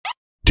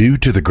Due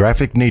to the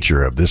graphic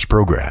nature of this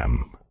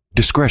program,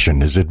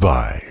 discretion is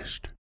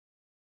advised.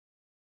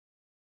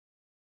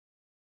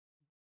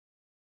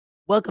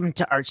 Welcome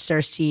to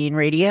Artstar Scene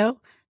Radio.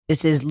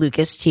 This is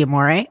Lucas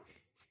Tiamore.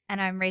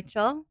 And I'm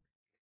Rachel.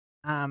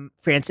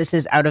 Francis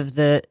is out of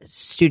the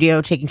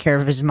studio taking care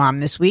of his mom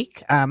this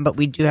week, but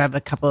we do have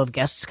a couple of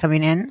guests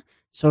coming in,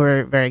 so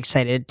we're very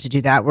excited to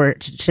do that.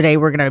 Today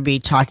we're going to be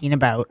talking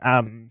about,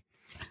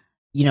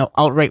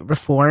 alt-right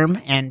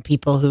reform and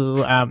people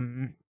who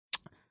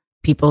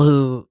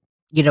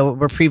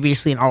were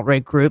previously in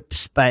alt-right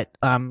groups but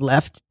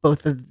left.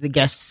 Both of the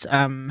guests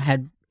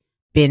had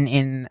been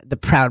in the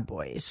Proud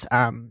Boys,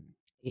 from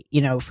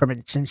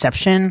its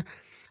inception.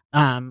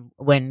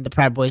 When the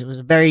Proud Boys was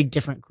a very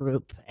different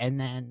group, and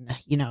then,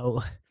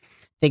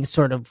 things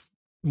sort of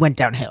went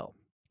downhill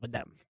with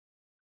them.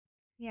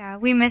 Yeah,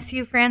 we miss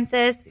you,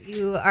 Francis.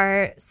 You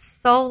are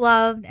so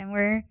loved, and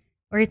we're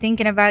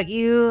thinking about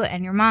you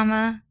and your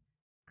mama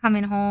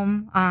coming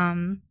home.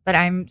 But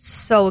I'm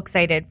so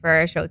excited for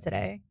our show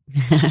today.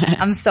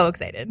 I'm so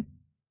excited.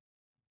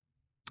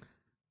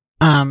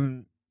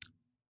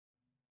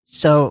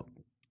 So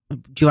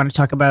do you want to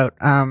talk about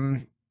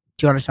our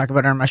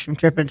mushroom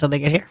trip until they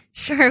get here?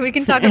 Sure, we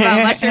can talk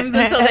about mushrooms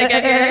until they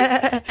get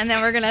here, and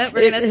then we're gonna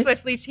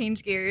swiftly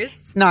change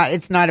gears.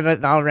 It's not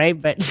about all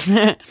right, but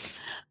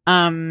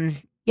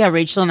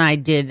Rachel and I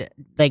did,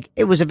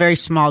 it was a very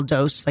small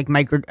dose, a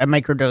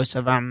micro dose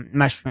of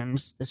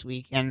mushrooms this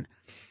week, and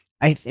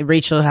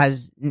Rachel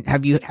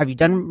have you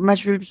done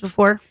mushrooms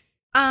before?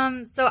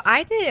 So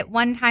I did it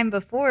one time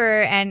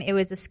before, and it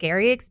was a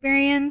scary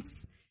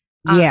experience.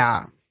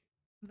 Yeah,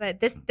 but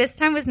this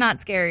time was not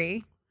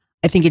scary.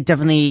 I think it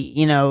definitely,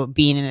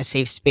 being in a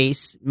safe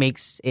space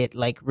makes it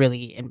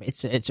really,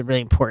 it's a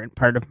really important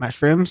part of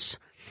mushrooms.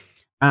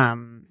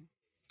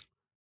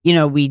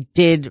 We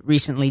did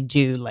recently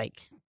do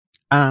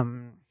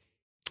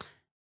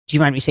do you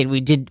mind me saying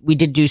we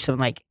did do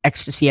some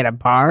ecstasy at a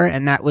bar,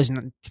 and that was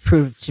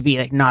proved to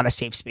be not a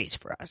safe space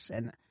for us,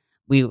 and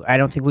I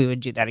don't think we would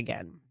do that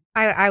again.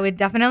 I would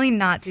definitely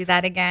not do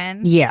that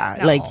again. Yeah,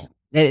 no.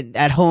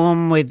 At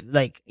home with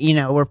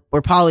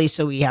we're poly,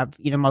 so we have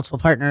multiple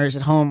partners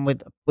at home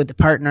with the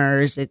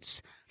partners.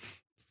 It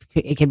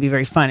can be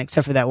very fun,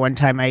 except for that one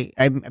time I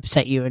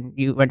upset you and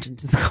you went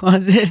into the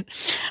closet.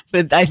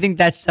 But I think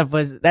that stuff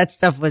was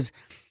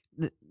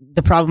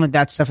the problem with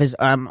that stuff is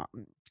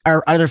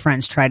our other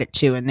friends tried it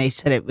too, and they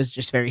said it was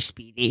just very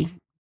speedy,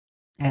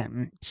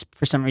 and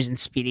for some reason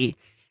speedy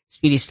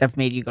stuff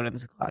made you go to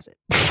the closet.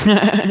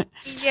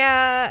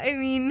 Yeah, I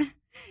mean,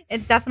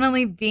 it's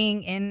definitely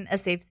being in a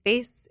safe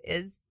space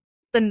is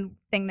the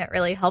thing that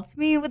really helps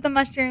me with the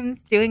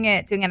mushrooms. Doing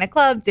it at a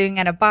club, doing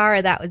it at a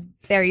bar, that was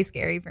very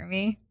scary for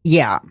me.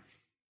 Yeah.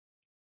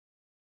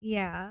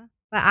 Yeah.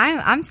 But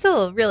I'm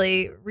still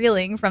really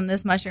reeling from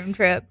this mushroom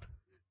trip.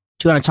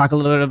 Do you want to talk a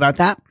little bit about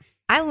that?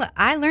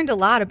 I learned a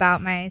lot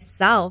about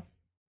myself.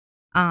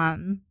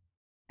 And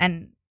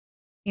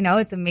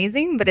it's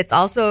amazing, but it's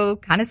also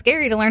kind of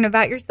scary to learn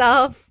about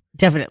yourself.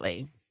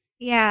 Definitely.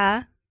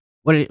 Yeah.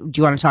 Do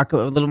you want to talk a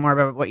little more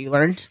about what you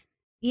learned?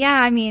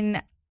 Yeah, I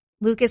mean,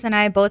 Lucas and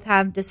I both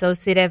have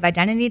dissociative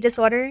identity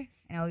disorder.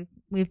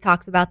 We've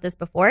talked about this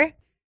before.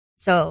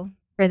 So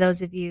for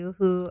those of you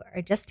who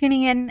are just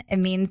tuning in, it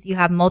means you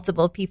have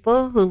multiple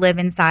people who live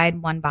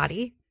inside one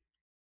body.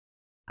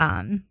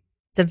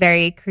 It's a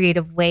very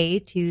creative way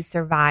to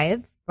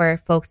survive for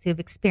folks who've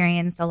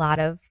experienced a lot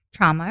of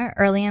trauma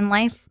early in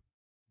life.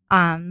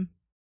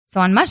 So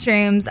on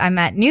mushrooms, I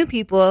met new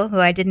people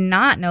who I did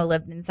not know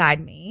lived inside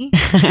me.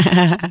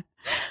 That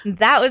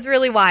was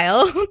really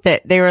wild.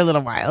 They were a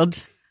little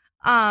wild.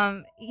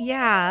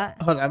 Yeah.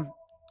 Hold on.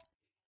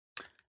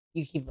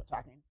 You keep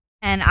talking.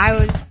 And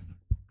I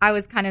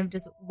was kind of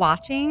just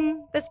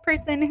watching this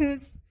person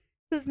who's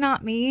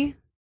not me.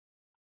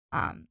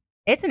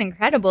 It's an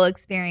incredible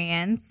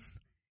experience,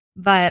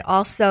 but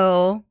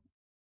also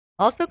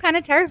kind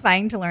of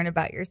terrifying to learn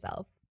about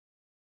yourself.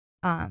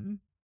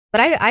 But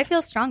I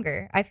feel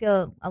stronger. I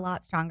feel a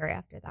lot stronger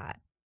after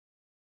that.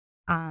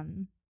 I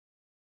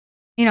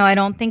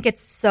don't think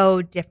it's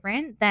so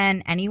different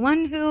than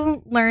anyone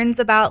who learns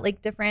about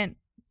different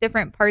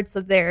parts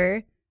of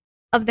their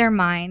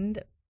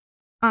mind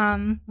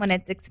when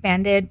it's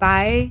expanded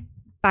by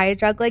a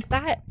drug like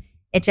that.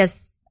 It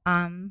just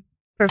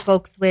for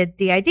folks with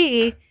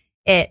DID,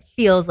 it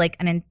feels like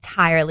an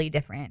entirely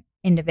different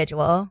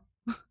individual.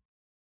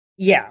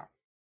 Yeah.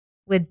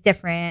 With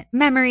different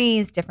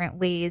memories, different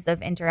ways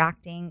of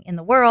interacting in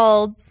the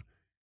world.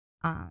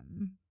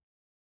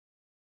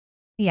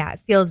 It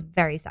feels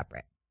very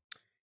separate.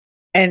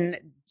 And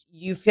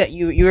you feel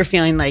you were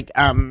feeling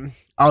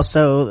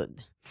also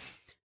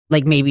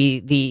maybe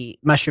the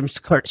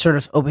mushrooms sort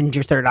of opened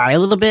your third eye a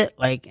little bit,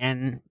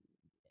 and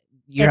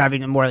you're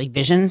having more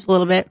visions a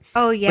little bit.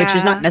 Oh yeah, which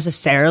is not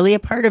necessarily a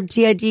part of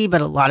DID,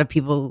 but a lot of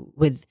people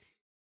with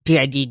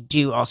DID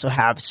do also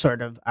have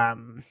sort of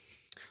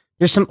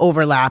there's some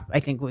overlap, I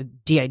think,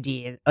 with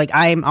DID.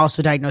 I'm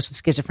also diagnosed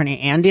with schizophrenia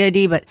and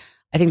DID, but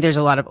I think there's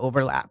a lot of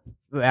overlap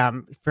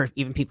for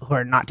even people who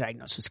are not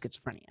diagnosed with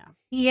schizophrenia.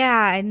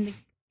 Yeah, and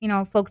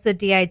folks with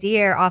DID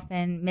are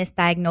often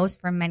misdiagnosed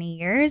for many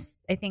years.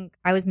 I think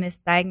I was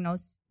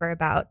misdiagnosed for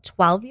about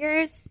 12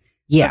 years.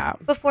 Yeah.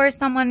 Before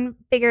someone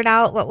figured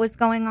out what was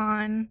going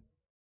on.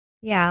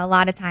 Yeah, a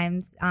lot of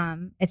times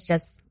it's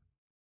just,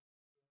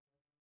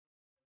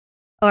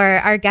 or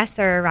our guests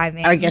are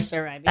arriving.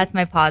 That's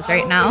my pause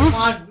right now.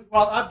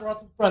 I brought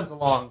some friends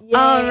along. Yay,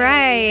 all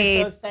right.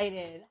 We're so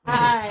excited.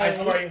 Hi.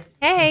 How are you?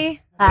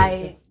 Hey.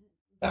 Hi.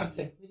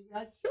 Dante.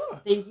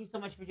 Sure. Thank you so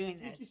much for doing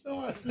this. Thank you so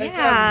much.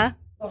 Yeah.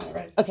 All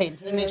right. Okay,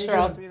 can you make sure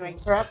all three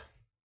mics are up?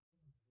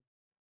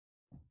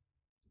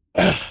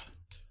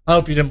 I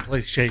hope you didn't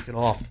play Shake It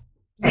Off.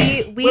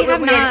 We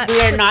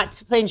are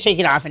not playing Shake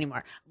It Off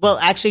anymore. Well,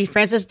 actually,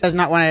 Francis does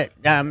not want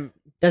to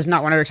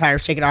retire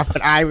Shake It Off,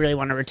 but I really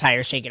want to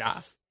retire Shake It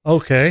Off.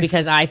 Okay.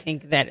 Because I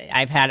think that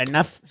I've had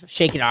enough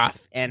Shake It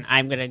Off, and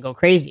I'm gonna go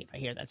crazy if I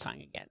hear that song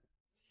again.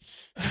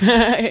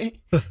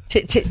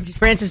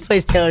 Francis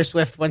plays Taylor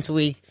Swift once a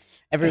week,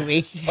 every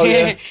week. Oh,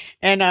 yeah.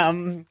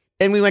 And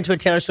then we went to a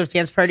Taylor Swift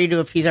dance party to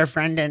appease our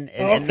friend, and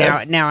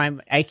now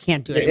I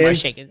can't do it anymore.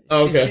 Shaking.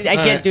 Okay. I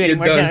can't do it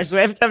anymore. Taylor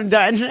Swift. I'm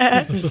done.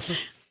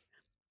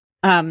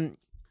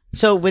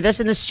 So with us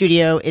in the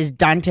studio is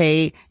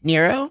Dante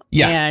Nero.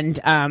 Yeah.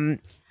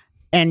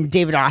 And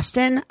David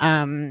Austin.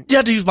 You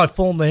had to use my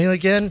full name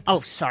again. Oh,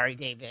 sorry,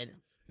 David.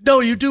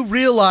 No, you do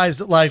realize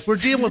that we're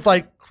dealing with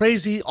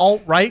crazy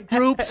alt-right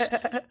groups,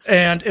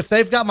 and if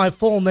they've got my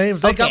full name,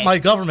 if they got my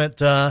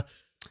government,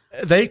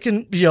 they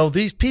can,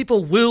 these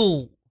people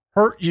will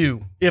hurt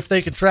you if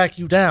they can track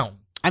you down.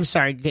 I'm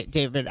sorry,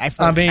 David. I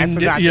forgot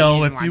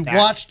if you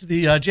watched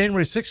the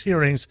January 6th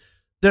hearings,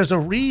 there's a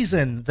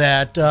reason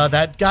that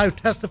that guy who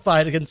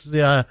testified against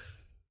the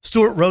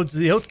Stuart Rhodes,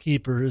 the Oath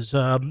Keepers,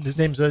 his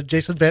name's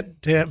Jason Van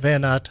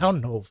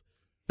Townhove.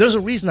 There's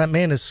a reason that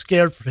man is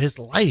scared for his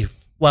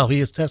life while he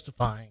is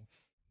testifying.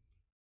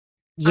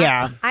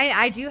 Yeah,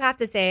 I do have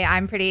to say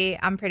I'm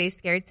pretty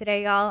scared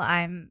today, y'all.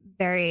 I'm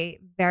very,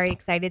 very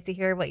excited to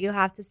hear what you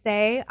have to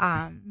say.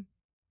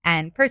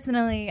 And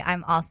personally,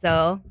 I'm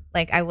also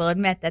I will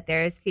admit that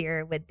there is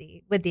fear with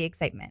the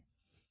excitement.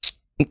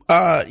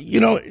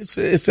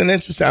 It's an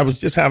interesting. I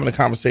was just having a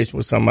conversation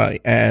with somebody,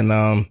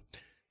 and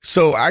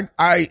so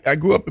I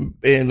grew up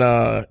in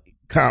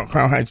Crown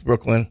Heights,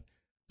 Brooklyn. I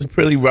was a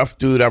pretty rough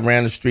dude. I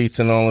ran the streets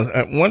and all.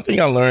 One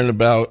thing I learned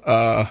about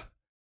all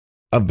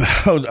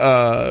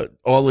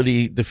of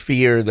the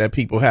fear that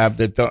people have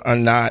that are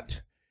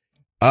not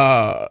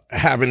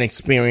haven't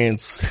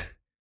experienced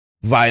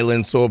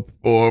violence or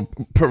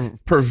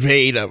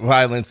pervade of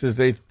violence is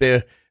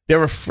they're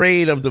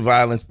afraid of the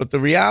violence. But the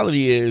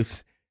reality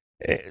is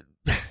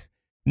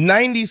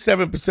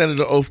 97% of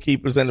the Oath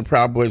Keepers and the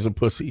Proud Boys are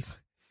pussies.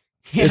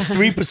 There's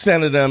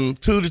 3% of them,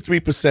 2 to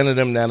 3% of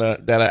them that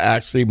are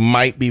actually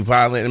might be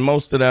violent, and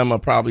most of them are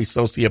probably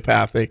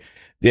sociopathic.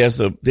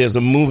 There's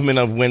a movement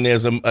of when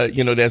there's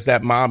there's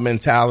that mob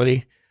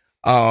mentality.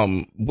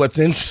 What's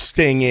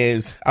interesting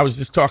is I was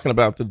just talking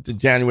about the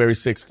January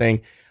 6th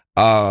thing.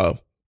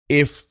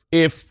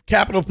 If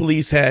Capitol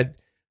Police had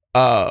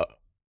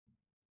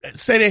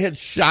say they had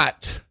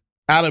shot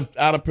out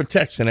of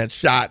protection, had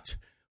shot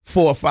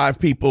 4 or 5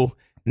 people,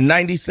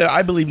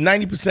 I believe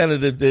 90%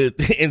 of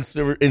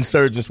the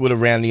insurgents would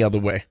have ran the other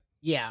way.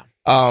 Yeah.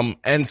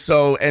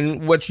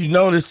 And what you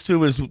notice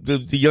too is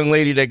the young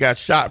lady that got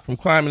shot from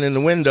climbing in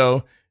the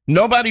window,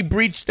 nobody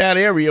breached that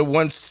area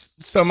once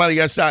somebody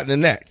got shot in the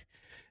neck.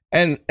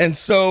 And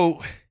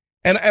so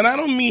I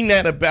don't mean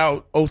that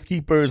about Oath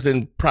Keepers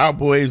and Proud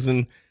Boys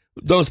and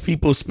those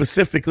people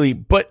specifically,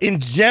 but in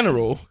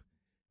general,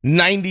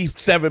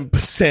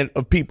 97%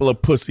 of people are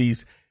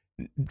pussies,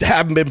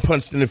 haven't been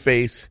punched in the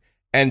face,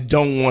 and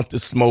don't want to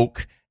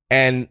smoke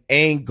and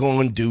ain't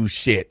gonna do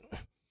shit.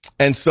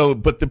 And so,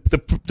 but the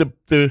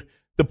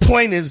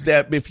point is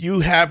that if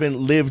you haven't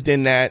lived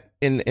in that,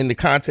 in the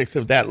context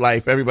of that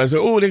life, everybody's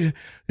like,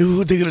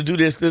 they're gonna do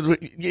this.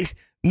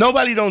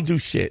 Nobody don't do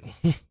shit.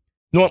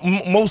 No,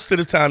 most of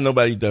the time,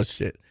 nobody does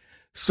shit.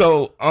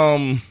 So,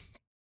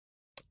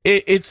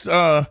 it's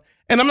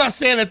and I'm not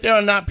saying that there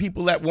are not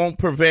people that won't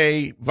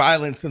purvey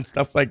violence and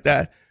stuff like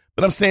that,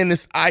 but I'm saying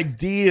this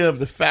idea of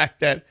the fact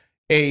that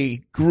a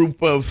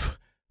group of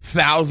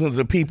thousands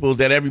of people,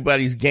 that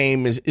everybody's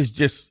game is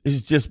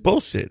just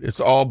bullshit. It's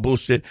all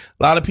bullshit.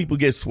 A lot of people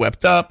get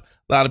swept up.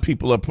 A lot of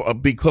people are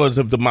because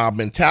of the mob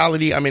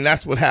mentality. I mean,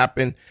 that's what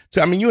happened.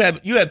 So, I mean, you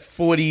had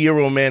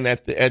 40-year-old men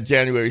at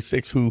January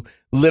 6th who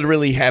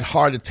literally had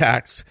heart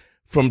attacks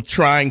from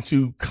trying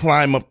to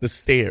climb up the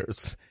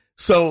stairs.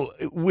 So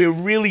we're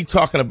really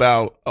talking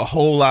about a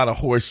whole lot of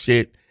horse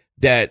shit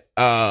that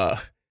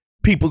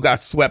people got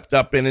swept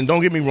up in. And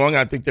don't get me wrong,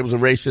 I think there was a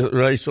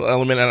racial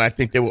element, and I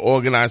think they were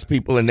organized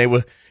people, and they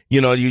were,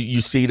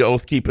 you see the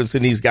Oath Keepers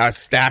and these guys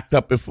stacked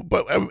up.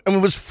 But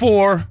it was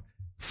four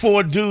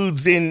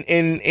dudes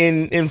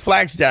in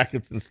flags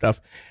jackets and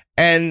stuff.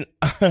 And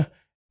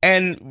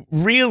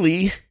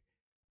really,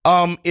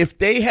 if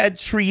they had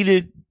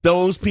treated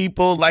those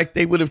people like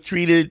they would have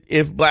treated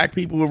if black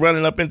people were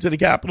running up into the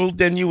Capitol,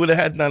 then you would have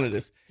had none of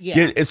this.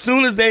 Yeah. As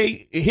soon as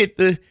they hit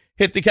the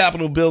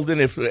Capitol building,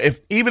 if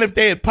even if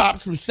they had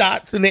popped some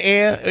shots in the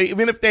air,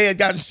 even if they had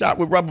gotten shot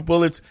with rubber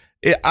bullets,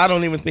 I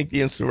don't even think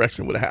the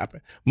insurrection would have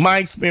happened. My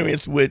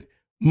experience with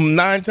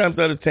 9 times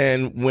out of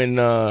 10, when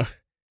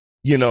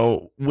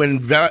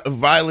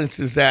violence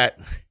is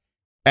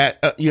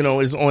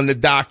is on the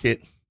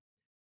docket,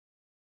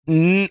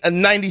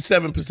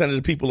 97% of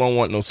the people don't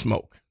want no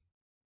smoke.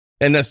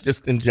 And that's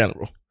just in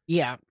general.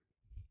 Yeah.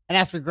 And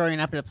after growing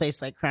up in a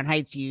place like Crown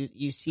Heights,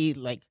 you see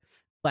like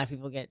black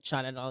people get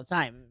shot at all the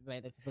time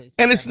by the police.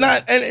 And it's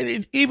not, and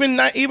it's even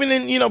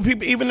in,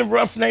 people, even in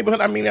rough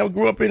neighborhood. I mean, I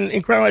grew up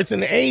in Crown Heights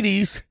in the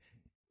 80s.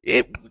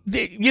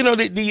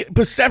 The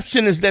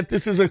perception is that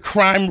this is a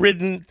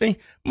crime-ridden thing.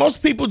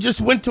 Most people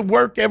just went to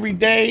work every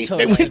day.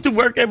 Totally. They went to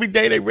work every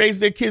day. They raised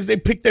their kids. They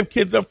picked their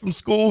kids up from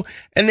school.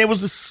 And there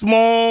was a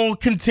small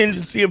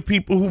contingency of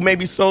people who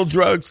maybe sold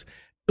drugs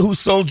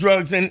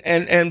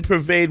and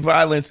purveyed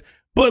violence.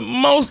 But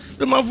most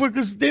of the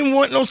motherfuckers didn't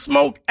want no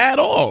smoke at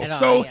all.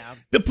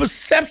 The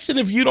perception,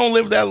 if you don't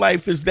live that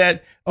life, is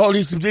that,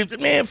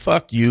 man,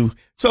 fuck you.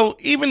 So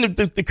even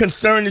the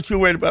concern that you're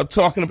worried about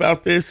talking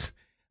about this,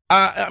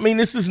 I mean,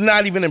 this is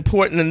not even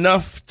important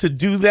enough to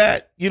do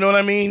that. You know what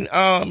I mean?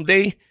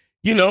 They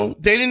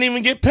didn't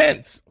even get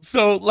Pence.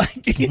 So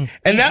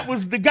and that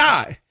was the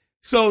guy.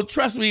 So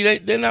trust me,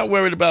 they're not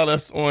worried about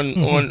us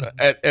on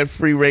at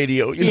free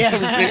radio. You know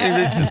what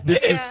I'm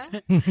saying?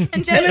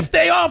 And if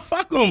they are,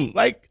 fuck them.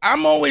 Like,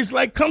 I'm always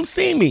like, come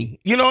see me.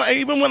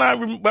 Even when I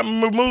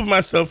removed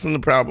myself from the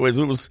Proud Boys,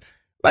 it was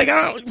like,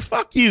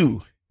 fuck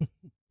you.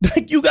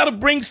 Like, you got to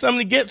bring something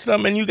to get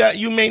something, and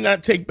you may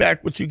not take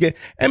back what you get.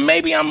 And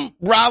maybe I'm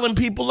riling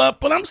people up,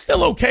 but I'm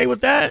still okay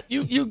with that.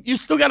 You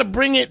still got to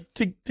bring it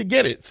to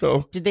get it.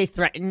 So, did they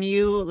threaten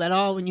you at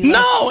all when you?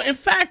 No, in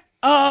fact,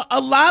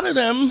 a lot of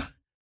them,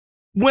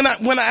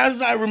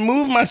 as I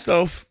removed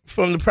myself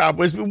from the Proud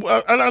Boys, and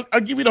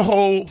I'll give you the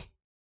whole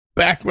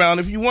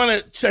background. If you want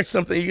to check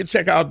something, you can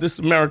check out This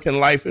American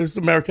Life. This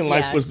American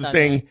Life was the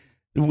thing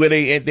where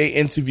they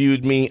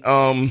interviewed me.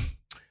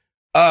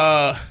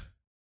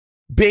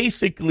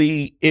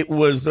 Basically, it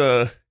was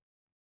I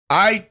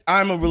do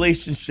a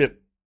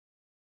relationship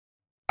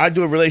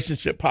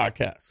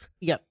podcast.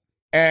 Yep.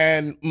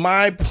 And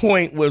my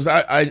point was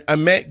I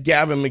met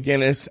Gavin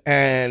McInnes,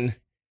 and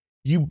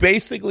you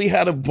basically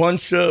had a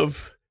bunch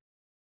of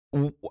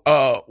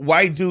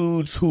white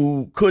dudes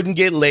who couldn't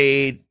get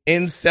laid,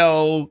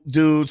 incel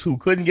dudes who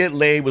couldn't get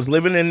laid, was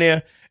living in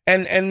there.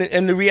 And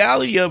the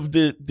reality of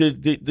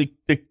the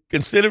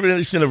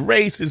consideration of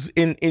race is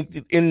in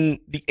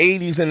the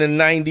 80s and the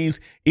 90s,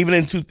 even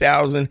in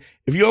 2000.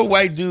 If you're a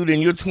white dude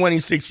and you're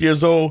 26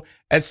 years old,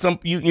 at some,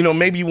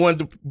 maybe you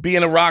wanted to be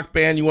in a rock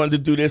band, you wanted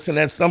to do this, and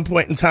at some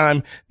point in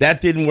time, that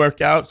didn't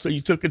work out. So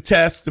you took a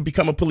test to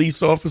become a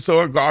police officer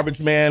or a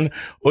garbage man,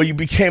 or you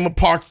became a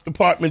parks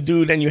department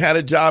dude and you had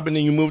a job, and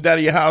then you moved out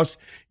of your house.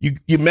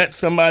 You met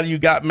somebody, you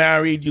got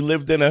married, you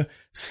lived in a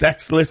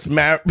sexless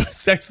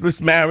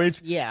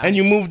marriage, and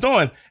you moved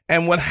on.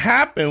 And what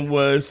happened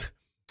was,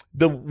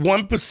 the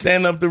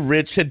 1% of the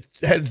rich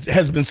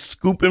has been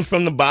scooping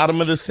from the bottom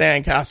of the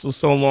sandcastle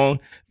so long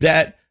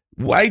that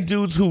white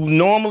dudes who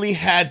normally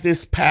had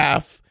this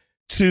path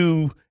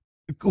to,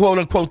 quote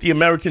unquote, the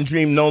American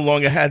dream no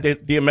longer had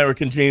the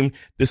American dream,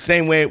 the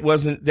same way it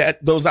wasn't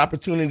that those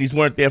opportunities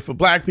weren't there for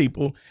black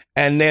people.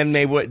 And then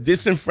they were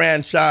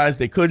disenfranchised.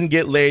 They couldn't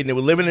get laid, and they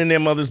were living in their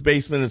mother's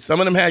basement. And some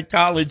of them had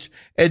college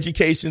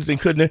educations and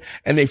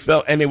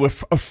they were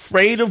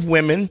afraid of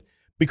women,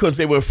 because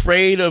they were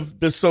afraid of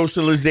the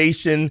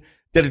socialization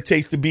that it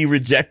takes to be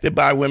rejected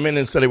by women.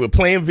 And so they were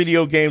playing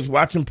video games,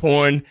 watching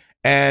porn.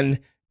 And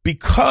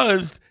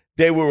because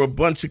they were a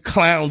bunch of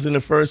clowns in the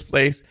first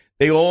place,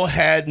 they all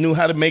knew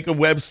how to make a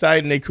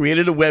website, and they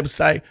created a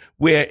website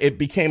where it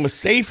became a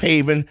safe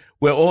haven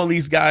where all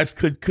these guys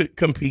could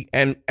compete.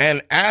 And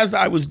as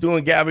I was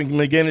doing Gavin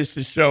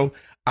McInnes' show,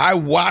 I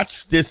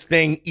watched this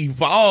thing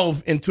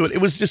evolve into it. It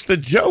was just a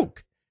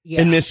joke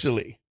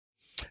initially.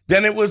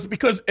 Then it was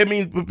because, I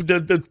mean,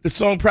 the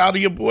song Proud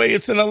of Your Boy,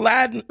 it's an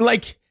Aladdin,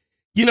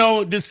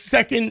 the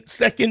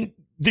second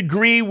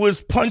degree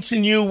was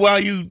punching you while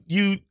you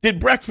did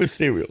breakfast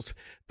cereals.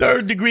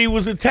 Third degree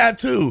was a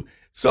tattoo.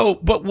 So,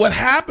 but what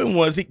happened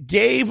was it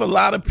gave a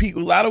lot of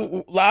people,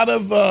 a lot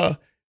of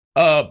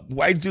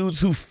white dudes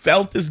who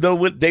felt as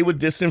though they were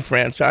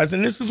disenfranchised.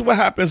 And this is what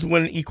happens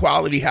when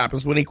equality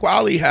happens. When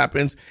equality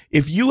happens,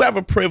 if you have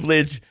a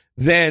privilege,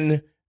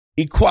 then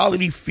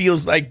equality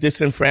feels like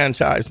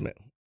disenfranchisement.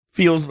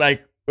 Feels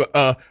like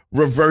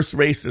reverse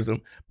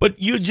racism. But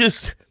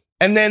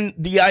and then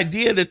the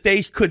idea that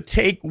they could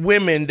take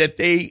women, they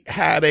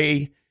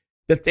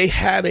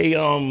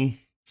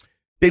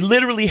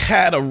literally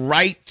had a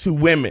right to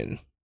women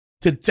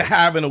to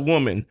having a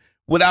woman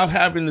without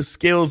having the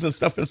skills and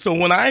stuff. And so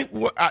when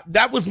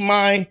that was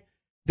my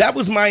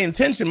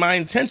intention. My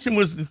intention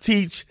was to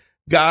teach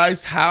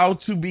guys how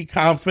to be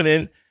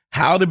confident,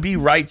 how to be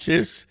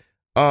righteous,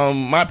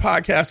 My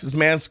podcast is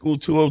Man School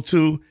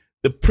 202.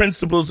 The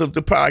principles of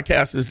the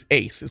podcast is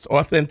ACE. It's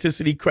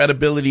authenticity,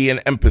 credibility,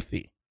 and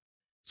empathy.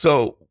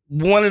 So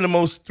three of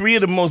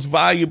the most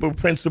valuable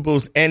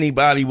principles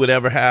anybody would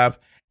ever have.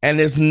 And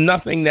there's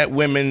nothing that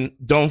women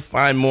don't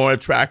find more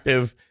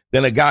attractive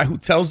than a guy who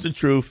tells the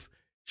truth,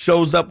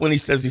 shows up when he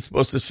says he's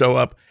supposed to show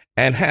up,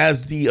 and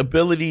has the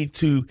ability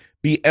to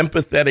be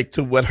empathetic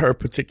to what her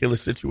particular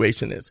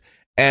situation is.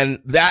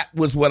 And that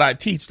was what I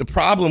teach. The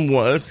problem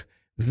was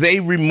they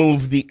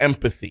removed the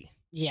empathy.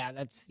 Yeah,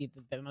 that's the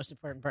most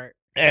important part.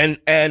 And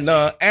then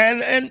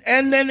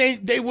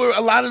they were,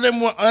 a lot of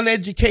them were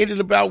uneducated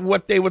about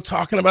what they were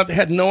talking about. They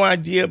had no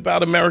idea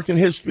about American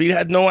history. They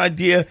had no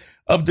idea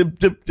of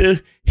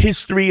the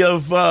history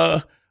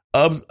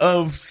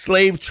of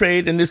slave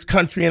trade in this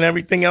country and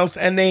everything else.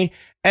 And they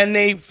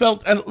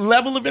felt a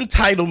level of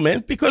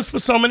entitlement because for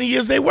so many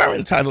years they were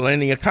entitled,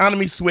 and the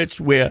economy switched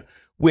where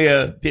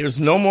there's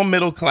no more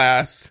middle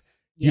class.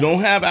 You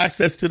don't have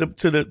access to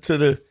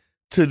the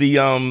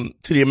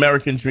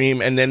American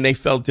dream, and then they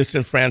felt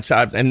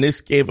disenfranchised, and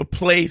this gave a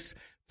place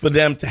for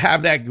them to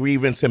have that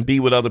grievance and be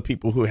with other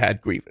people who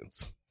had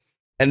grievance.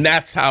 And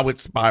that's how it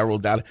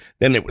spiraled out.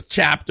 Then there were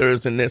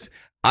chapters and this.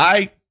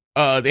 They had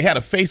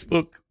a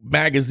Facebook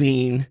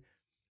magazine.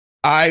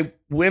 I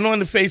went on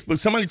to Facebook.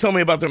 Somebody told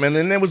me about them, and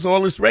then there was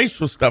all this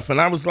racial stuff.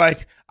 And I was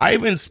like, I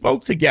even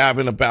spoke to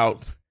Gavin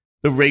about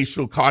the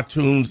racial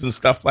cartoons and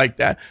stuff like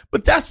that.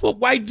 But that's what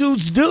white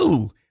dudes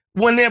do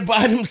when they're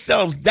by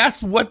themselves.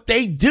 That's what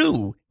they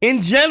do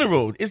in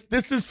general.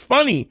 This is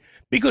funny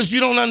because you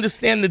don't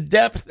understand the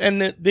depth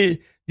and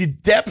the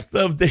depth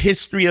of the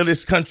history of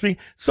this country.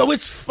 So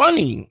it's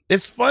funny.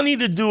 It's funny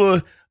to do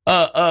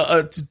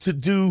to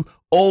do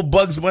old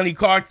Bugs Bunny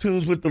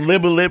cartoons with the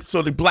liver lips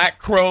or the black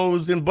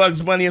crows and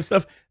Bugs Bunny and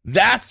stuff.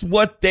 That's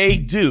what they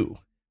do,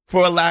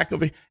 for a lack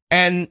of it.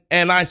 And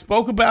I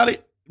spoke about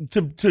it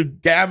to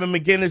Gavin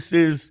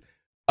McInnes's.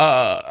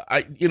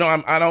 I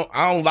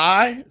don't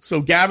lie.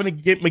 So Gavin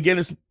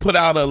McInnes put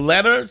out a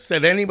letter,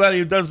 said anybody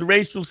who does the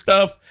racial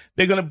stuff,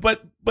 they're gonna.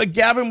 But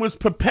Gavin was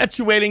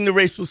perpetuating the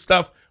racial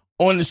stuff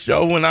on the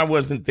show when I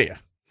wasn't there.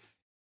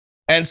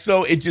 And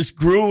so it just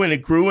grew and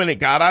it grew and it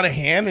got out of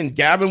hand. And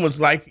Gavin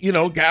was like,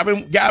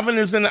 Gavin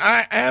is an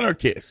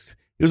anarchist.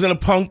 He was in a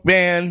punk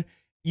band.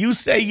 You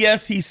say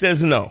yes, he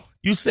says no.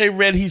 You say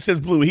red, he says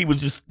blue.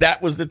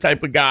 That was the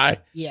type of guy.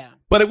 Yeah.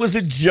 But it was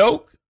a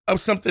joke of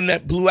something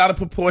that blew out of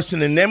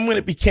proportion. And then when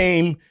it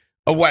became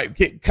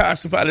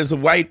classified as a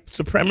white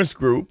supremacist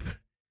group,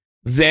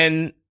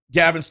 then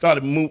Gavin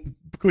started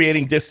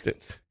creating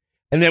distance.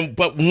 And then,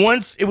 but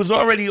once it was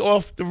already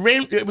off the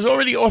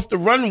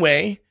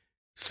runway.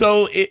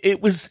 So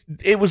it was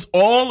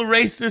all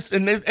racist,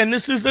 and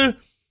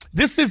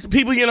this is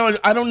people,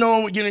 I don't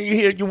know,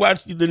 you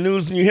watch the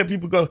news and you hear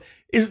people go,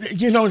 is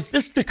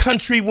this the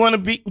country we want to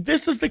be?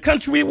 This is the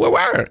country we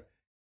were.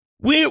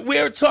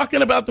 We're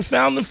talking about the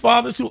founding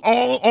fathers who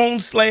all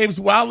owned slaves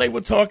while they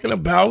were talking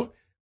about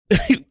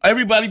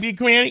everybody being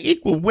created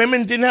equal.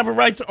 Women didn't have a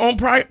right to own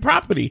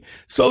property.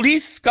 So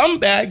these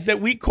scumbags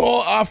that we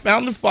call our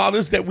founding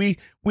fathers, that we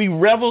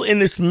revel in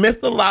this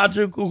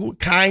mythological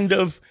kind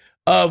of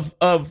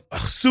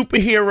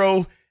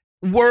superhero,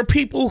 were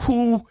people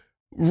who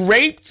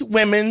raped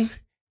women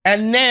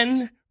and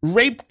then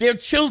raped their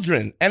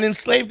children and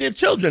enslaved their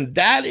children.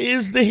 That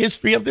is the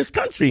history of this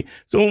country.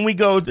 So when we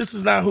go, this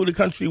is not who the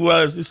country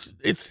was.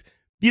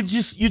 You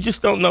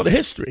just don't know the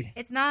history.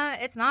 It's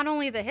not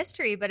only the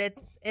history, but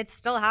it's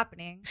still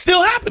happening.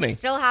 Still happening.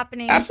 Still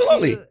happening.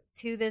 Absolutely.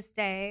 To this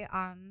day.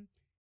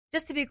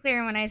 Just to be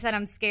clear, when I said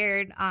I'm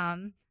scared, I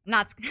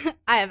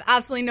have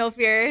absolutely no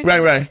fear.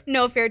 Right.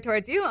 No fear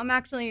towards you. I'm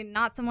actually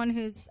not someone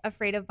who's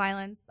afraid of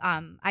violence.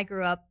 I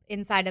grew up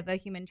inside of a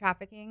human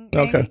trafficking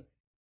ring. Okay.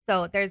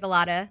 So there's a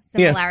lot of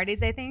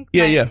similarities, I think.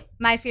 Yeah.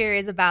 My fear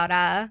is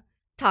about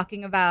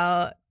talking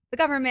about the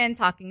government,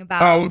 talking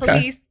about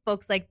police,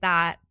 folks like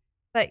that.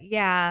 But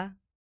yeah,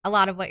 a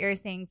lot of what you're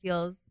saying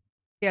feels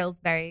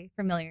very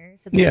familiar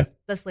to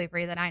the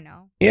slavery that I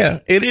know. Yeah,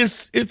 it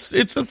is.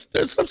 It's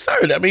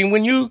absurd. I mean,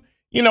 when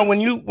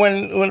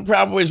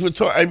Proud Boys would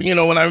talk,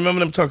 when I remember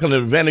them talking the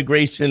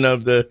denigration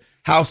of the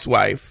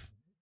housewife,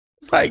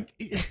 it's like,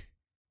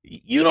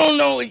 you don't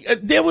know.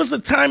 There was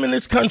a time in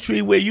this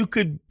country where you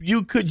couldn't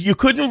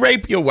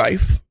rape your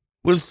wife.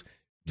 Was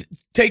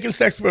taking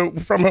sex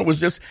from her was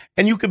just,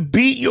 and you could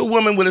beat your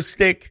woman with a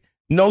stick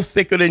no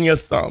thicker than your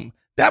thumb.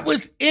 That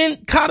was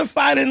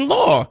codified in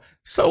law.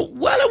 So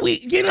what are we,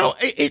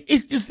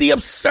 it's just the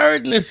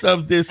absurdness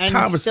of this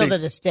conversation. Still to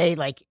this day,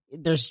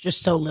 there's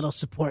just so little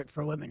support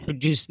for women who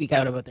do speak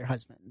out about their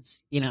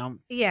husbands,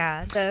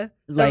 Yeah, the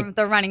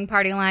running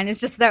party line is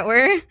just that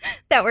we're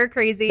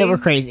crazy. That we're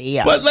crazy,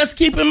 yeah. But let's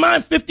keep in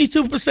mind,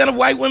 52% of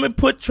white women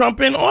put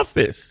Trump in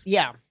office.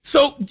 Yeah.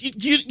 So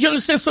you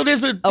understand? So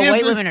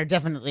white women are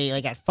definitely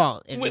at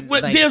fault.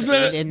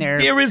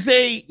 There is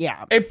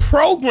a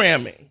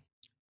programming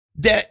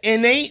that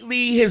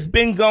innately has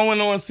been going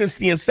on since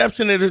the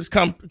inception of this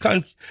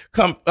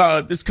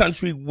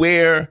country,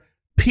 where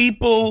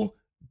people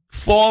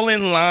fall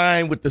in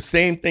line with the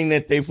same thing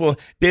that they fall.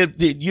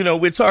 You know,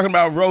 we're talking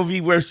about Roe v.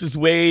 versus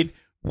Wade.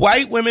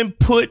 White women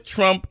put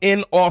Trump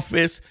in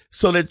office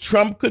so that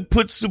Trump could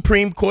put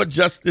Supreme Court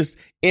justice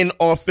in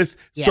office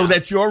so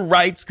that your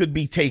rights could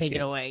be taken. Take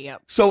it away,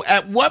 yep. So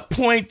at what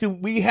point do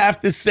we have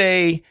to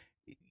say,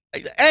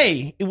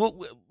 hey,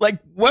 like,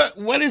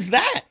 what is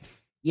that?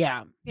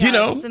 Yeah. You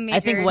know, it's a major, I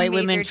think white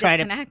women try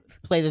disconnect.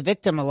 to play the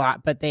victim a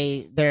lot, but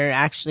they're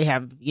actually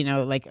have, you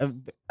know, like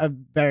a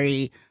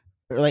very,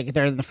 like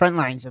they're in the front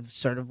lines of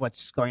sort of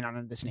what's going on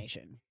in this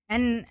nation.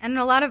 And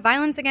a lot of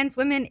violence against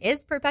women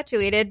is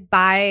perpetuated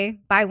by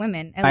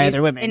women, at By least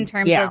other women. in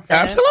terms Yeah. of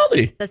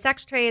Absolutely. the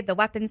sex trade, the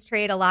weapons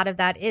trade. A lot of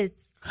that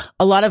is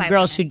A lot of by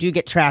girls women. who do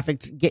get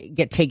trafficked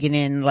get taken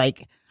in.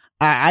 Like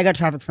I got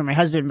trafficked from my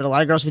husband, but a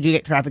lot of girls who do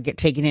get trafficked get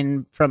taken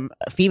in from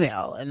a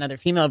female. Another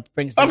female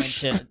brings them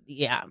into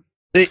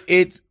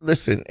It's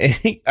listen.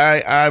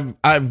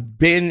 I've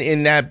been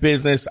in that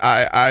business.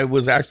 I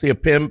was actually a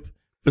pimp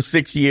for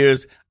 6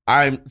 years.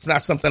 It's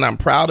not something I'm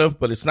proud of,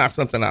 but it's not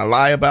something I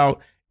lie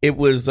about. It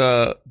was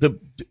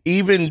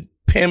even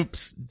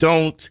pimps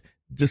don't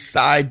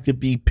decide to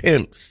be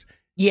pimps.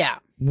 Yeah.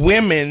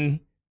 Women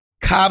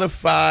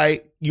codify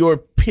your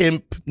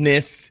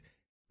pimpness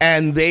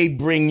and they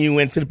bring you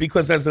into it,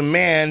 because as a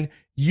man,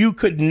 you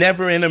could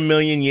never in a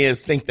million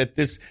years think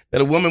that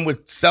a woman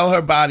would sell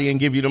her body and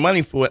give you the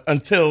money for it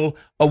until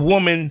a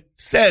woman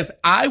says,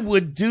 I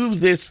would do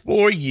this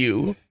for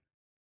you.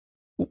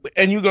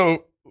 And you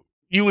go,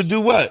 you would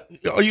do what?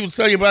 Or you would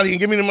sell your body and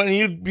give me the money.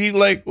 You'd be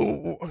like,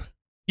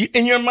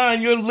 in your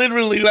mind, you're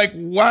literally like,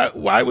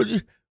 why would you?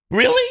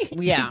 Really?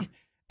 Yeah.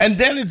 And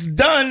then it's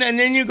done. And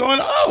then you're going,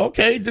 oh,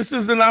 okay, this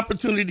is an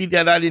opportunity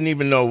that I didn't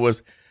even know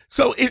was.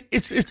 So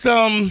it's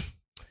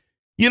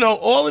you know,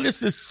 all of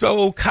this is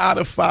so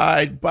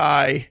codified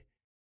by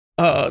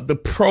the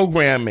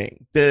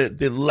programming,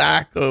 the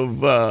lack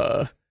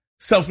of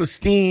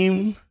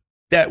self-esteem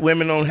that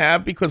women don't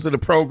have because of the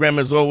program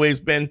has always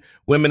been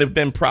women have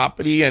been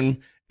property, and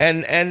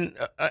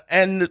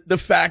the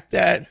fact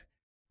that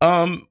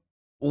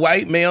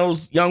white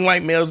males, young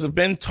white males have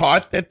been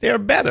taught that they're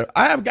better.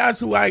 I have guys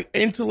who I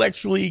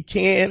intellectually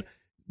can't,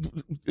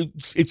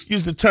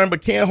 excuse the term,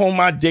 but can't hold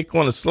my dick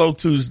on a slow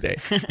Tuesday.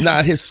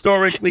 Not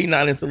historically,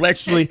 not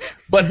intellectually,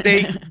 but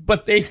they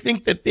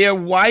think that their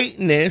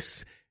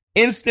whiteness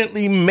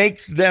instantly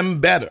makes them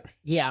better.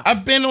 Yeah.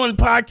 I've been on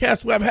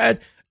podcasts where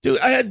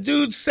I had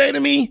dudes say to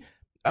me,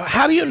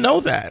 how do you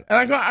know that? And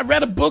I go, I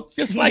read a book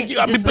just like you.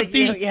 I mean, but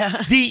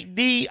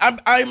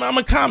I'm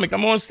a comic.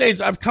 I'm on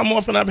stage. I've come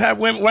off and I've had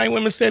white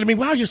women say to me,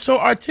 wow, you're so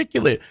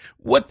articulate.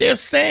 What they're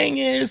saying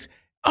is,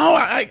 oh,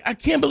 I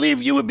can't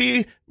believe you would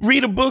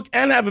read a book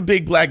and have a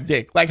big black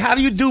dick. Like, how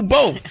do you do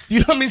both? You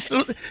know what I mean?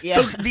 So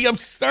the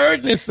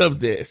absurdness of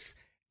this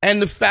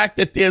and the fact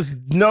that there's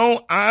no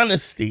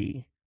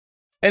honesty.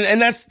 And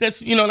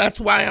that's, you know, that's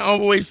why I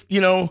always,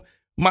 you know,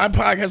 my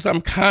podcast,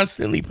 I'm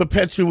constantly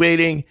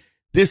perpetuating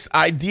this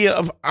idea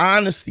of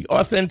honesty,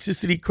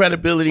 authenticity,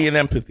 credibility, and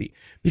empathy.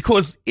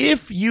 Because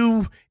if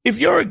you're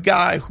a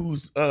guy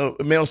who's a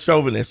male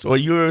chauvinist or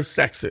you're a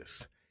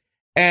sexist,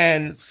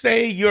 and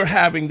say you're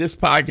having this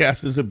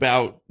podcast is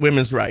about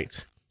women's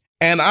rights,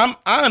 and I'm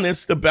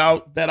honest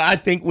about that, I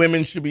think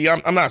women should be,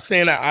 I'm not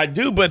saying that I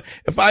do, but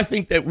if I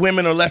think that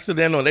women are lesser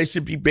than or they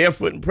should be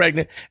barefoot and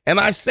pregnant, and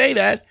I say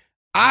that,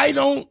 I'm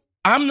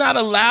not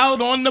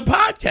allowed on the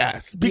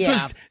podcast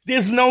because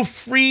there's no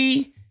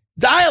free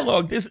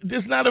dialogue.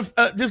 There's not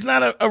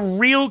a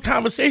real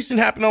conversation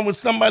happening with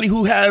somebody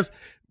who has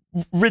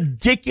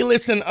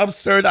ridiculous and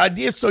absurd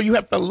ideas. So you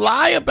have to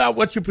lie about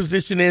what your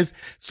position is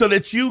so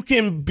that you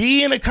can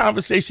be in a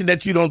conversation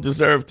that you don't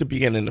deserve to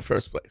be in the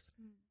first place.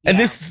 And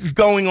this is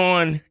going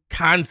on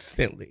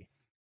constantly.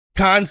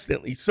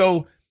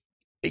 So,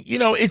 you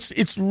know,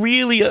 it's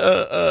really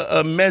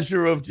a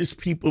measure of just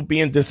people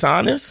being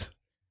dishonest.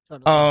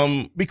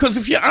 Totally. Because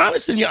if you're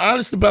honest and you're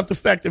honest about the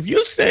fact, if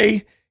you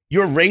say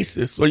you're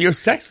racist or you're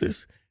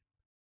sexist,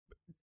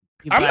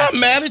 I'm not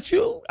mad at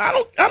you.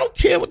 I don't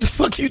care what the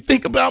fuck you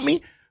think about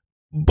me.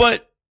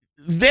 But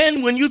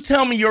then when you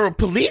tell me you're a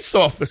police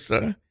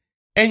officer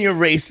and you're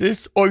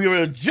racist, or you're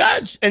a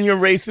judge and you're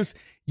racist,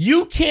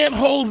 you can't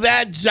hold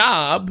that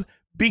job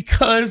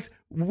because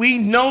we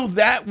know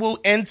that will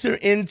enter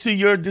into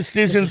your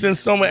decisions and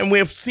so on. And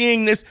we're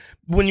seeing this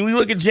when we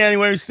look at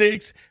January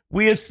 6th,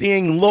 we are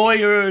seeing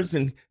lawyers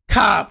and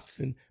cops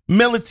and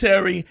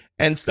military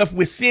and stuff.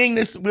 We're seeing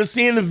this. We're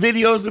seeing the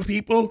videos of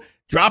people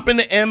dropping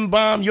the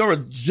M-bomb. You're a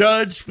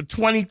judge for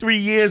 23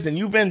 years and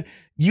you've been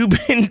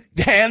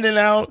handing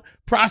out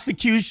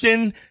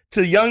prosecution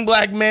to young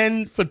black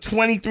men for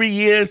 23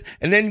 years.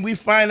 And then we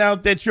find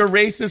out that you're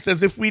racist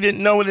as if we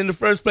didn't know it in the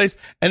first place.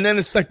 And then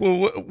it's like,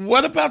 well,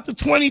 what about the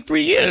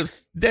 23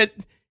 years that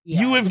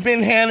you have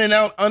been handing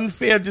out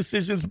unfair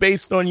decisions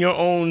based on your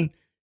own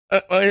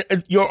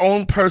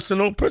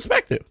personal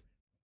perspective?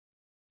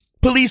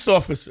 Police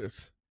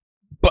officers,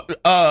 but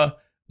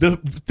the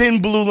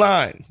thin blue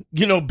line,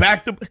 you know,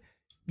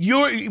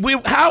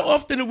 how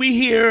often do we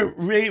hear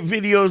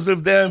videos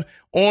of them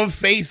on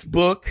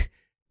Facebook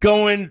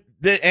going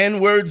the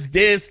N-words,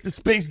 this, the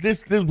space,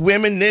 this, the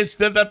women, this,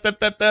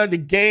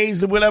 the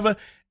gays, or whatever.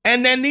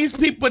 And then these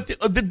people,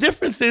 the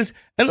difference is,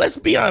 and let's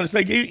be honest,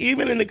 like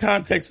even in the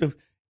context of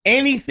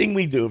anything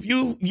we do, if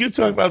you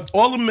talk about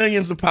all the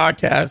millions of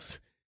podcasts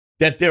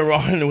that there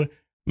are,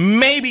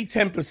 maybe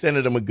 10%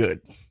 of them are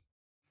good,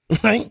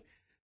 right?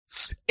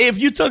 If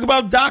you talk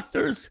about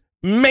doctors,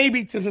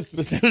 maybe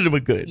 10% of them are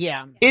good.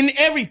 Yeah. In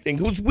everything,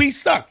 because we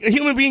suck.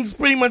 Human beings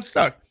pretty much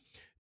suck.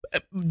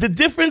 The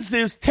difference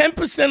is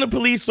 10% of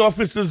police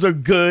officers are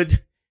good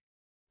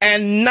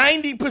and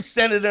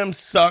 90% of them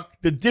suck.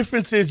 The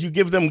difference is you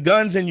give them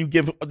guns and you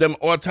give them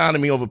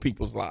autonomy over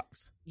people's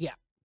lives. Yeah.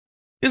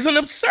 There's an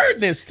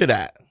absurdness to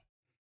that.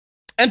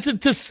 And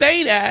to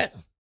say that,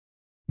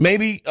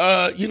 maybe,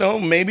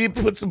 maybe it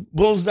puts some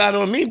bulls out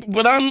on me,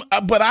 but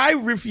I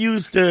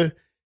refuse to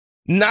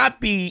not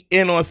be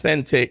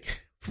inauthentic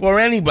for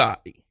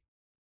anybody,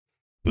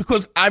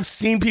 because I've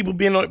seen people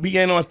be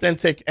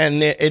inauthentic,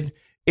 and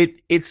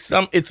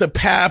it's a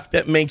path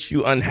that makes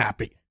you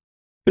unhappy,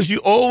 because you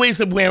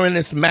always are wearing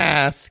this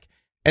mask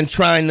and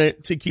trying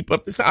to keep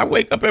up this. I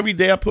wake up every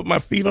day, I put my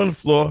feet on the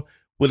floor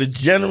with a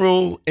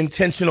general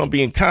intention on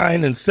being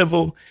kind and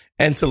civil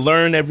and to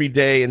learn every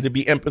day and to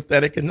be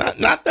empathetic. And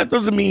not that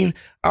doesn't mean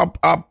I'm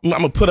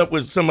going to put up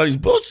with somebody's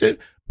bullshit,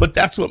 but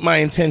that's what my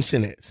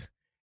intention is.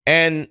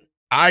 And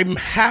I'm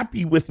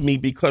happy with me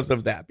because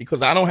of that,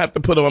 because I don't have to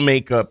put on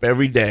makeup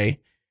every day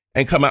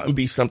and come out and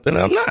be something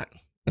that I'm not.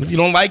 And if you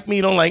don't like me,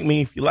 you don't like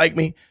me. If you like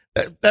me,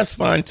 that's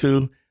fine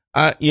too.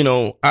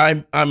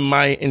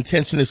 My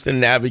intention is to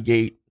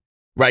navigate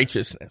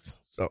righteousness.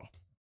 So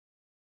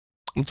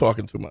I'm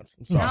talking too much.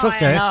 I'm sorry. It's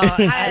okay.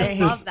 I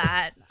love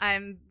that.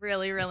 I'm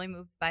really, really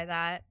moved by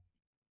that.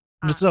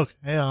 It's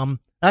okay.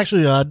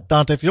 Actually,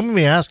 Dante, if you don't mind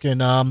me asking,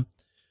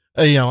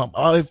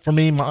 for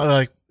me,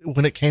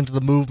 when it came to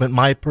the movement,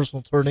 my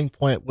personal turning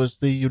point was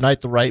the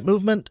Unite the Right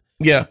movement.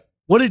 Yeah.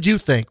 What did you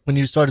think when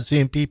you started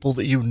seeing people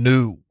that you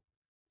knew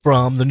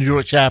from the New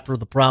York chapter of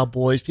the Proud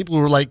Boys, people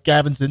who were like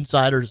Gavin's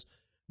insiders,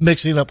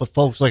 mixing up with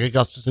folks like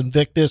Augustus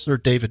Invictus or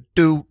David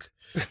Duke,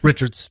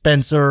 Richard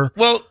Spencer?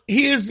 Well,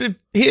 here's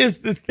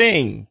the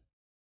thing.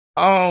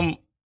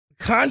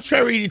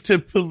 Contrary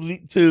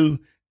to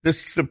the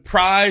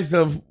surprise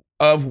of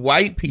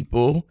white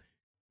people,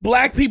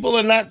 black people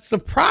are not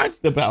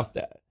surprised about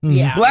that.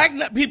 Yeah. Black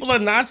people are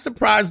not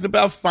surprised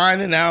about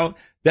finding out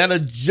that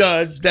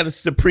a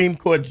Supreme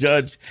Court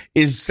judge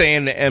is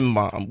saying the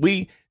M-bomb.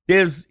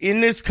 There's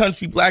in this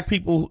country, black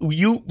people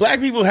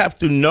have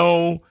to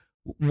know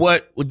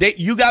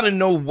you got to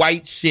know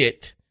white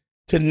shit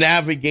to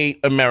navigate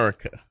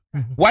America.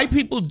 Mm-hmm. White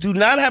people do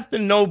not have to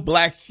know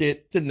black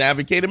shit to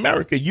navigate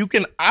America. You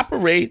can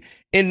operate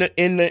in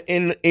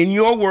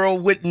your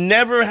world with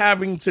never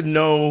having to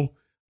know.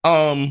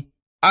 Are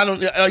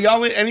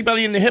y'all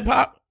anybody in the hip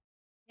hop?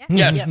 Yeah.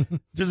 Yes. Yeah.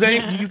 Does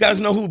you guys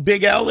know who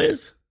Big L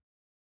is?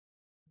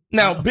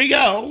 Now, Big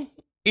L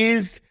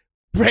is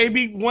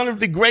maybe one of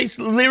the greatest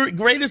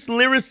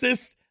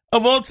lyricists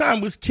of all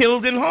time, was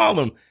killed in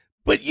Harlem.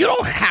 But you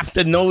don't have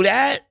to know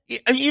that.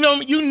 You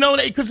know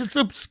that because it's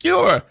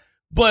obscure.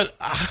 But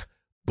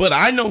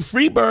I know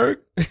Freebird.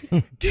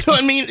 Do you know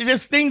what I mean?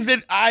 There's things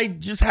that I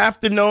just have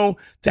to know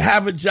to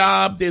have a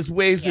job. There's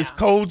ways, there's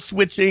code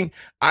switching.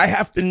 I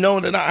have to know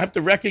that I have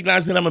to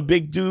recognize that I'm a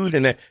big dude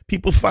and that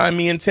people find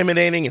me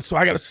intimidating. And so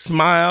I got to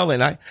smile,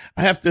 and I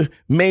have to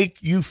make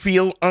you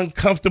feel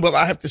uncomfortable.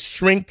 I have to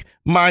shrink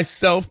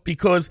myself,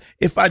 because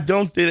if I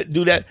don't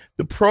do that,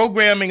 the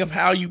programming of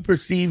how you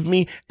perceive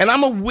me, and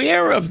I'm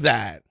aware of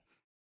that.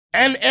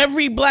 And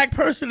every black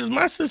person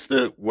my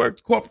sister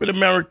worked corporate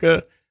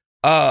America,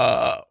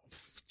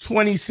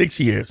 26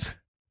 years.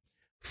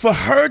 For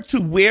her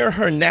to wear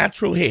her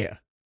natural hair,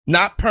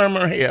 not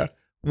perma hair,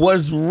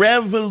 was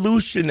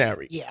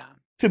revolutionary. Yeah.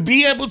 To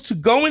be able to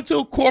go into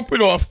a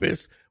corporate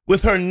office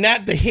with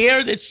the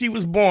hair that she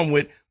was born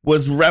with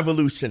was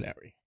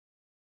revolutionary,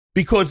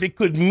 because it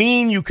could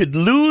mean you could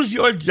lose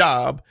your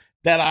job.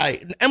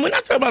 And we're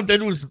not talking about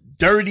that it was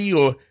dirty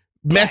or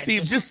messy,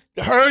 just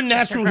her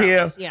natural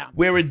hair,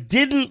 where it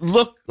didn't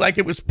look like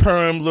it was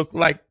perm, looked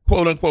like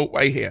quote unquote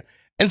white hair.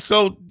 And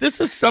so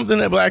this is something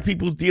that black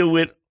people deal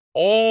with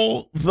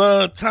all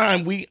the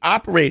time. We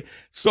operate.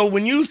 So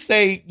when you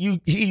say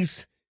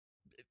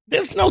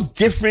there's no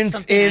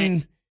difference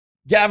in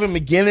Gavin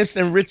McInnes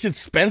and Richard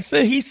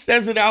Spencer. He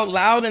says it out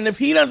loud. And if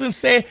he doesn't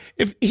say,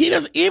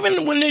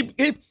 even when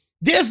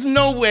there's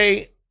no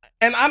way,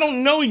 and I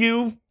don't know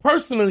you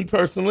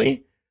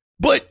personally,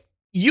 but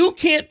you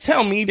can't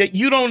tell me that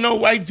you don't know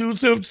white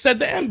dudes who have said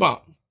the N-bomb.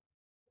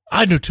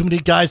 I knew too many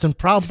guys in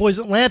Proud Boys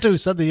Atlanta who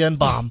said the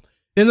N-bomb.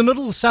 In the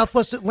middle of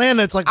Southwest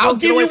Atlanta, it's like, I'll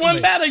give you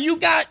one better.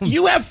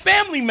 You have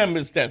family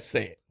members that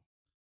say it.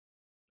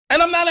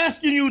 And I'm not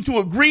asking you to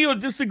agree or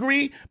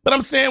disagree, but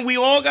I'm saying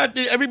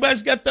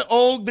everybody's got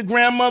the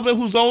grandmother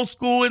who's old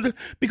school,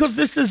 because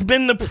this has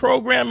been the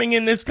programming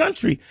in this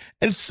country.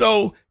 And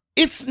so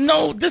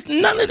none of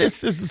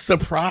this is a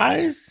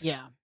surprise.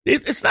 Yeah.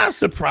 It's not a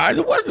surprise.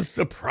 It wasn't a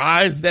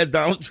surprise that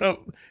Donald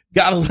Trump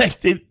got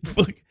elected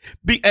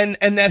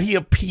and that he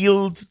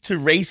appealed to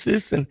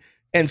racist and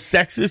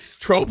sexist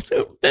tropes.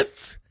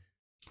 That's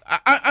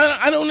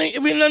I don't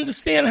even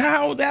understand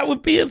how that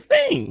would be a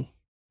thing.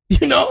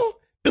 You know,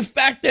 the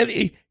fact that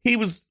he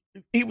was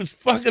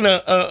fucking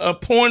a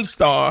porn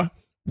star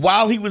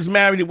while he was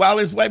married, while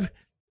his wife,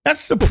 that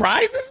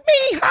surprises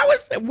me.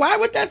 Why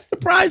would that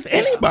surprise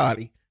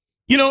anybody?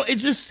 You know,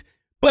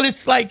 but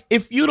it's like,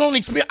 if you don't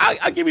experience,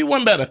 I'll give you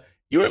one better.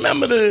 You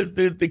remember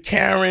the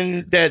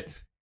Karen that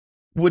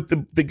with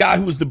the guy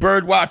who was the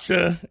bird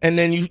watcher, and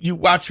then you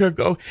watch her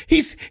go,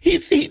 he's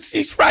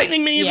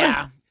frightening me.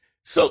 Yeah.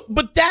 So,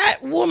 but that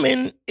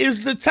woman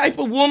is the type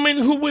of woman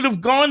who would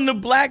have gone to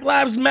Black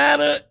Lives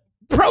Matter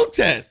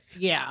protests.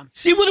 Yeah.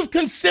 She would have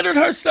considered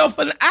herself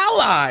an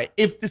ally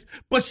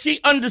but she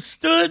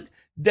understood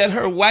that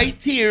her white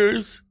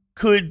tears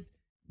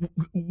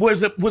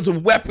was a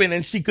weapon,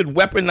 and she could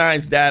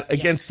weaponize that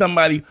against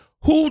somebody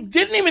who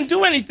didn't even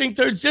do anything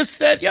to her, just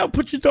said, yo,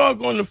 put your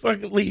dog on the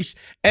fucking leash.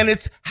 And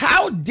it's,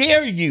 how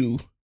dare you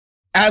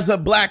as a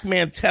black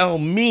man tell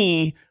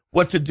me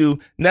what to do?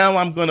 Now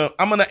I'm gonna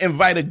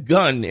invite a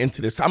gun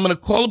into this. I'm gonna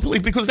call the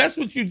police, because that's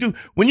what you do.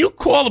 When you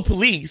call the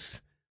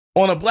police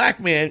on a black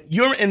man,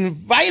 you're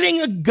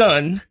inviting a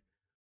gun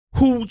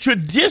who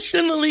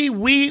traditionally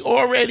we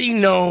already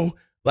know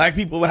black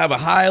people have a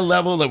higher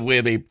level of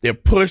where they're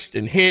pushed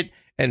and hit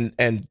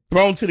and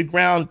thrown to the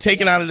ground,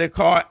 taken out of their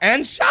car,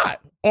 and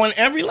shot on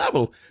every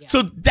level. Yeah.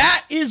 So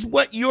that is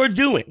what you're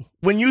doing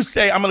when you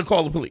say, I'm going to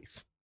call the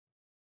police.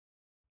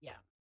 Yeah.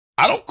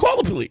 I don't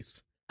call the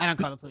police. I don't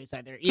call the police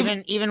either.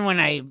 Even when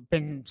I've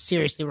been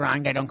seriously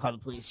wronged, I don't call the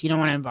police. You don't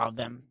want to involve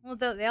them. Well,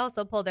 they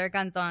also pull their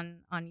guns on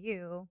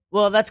you.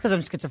 Well, that's because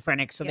I'm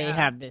schizophrenic, so they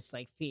have this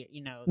like fear.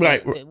 You know,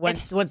 right?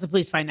 Once the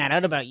police find that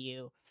out about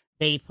you,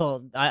 they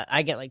pull.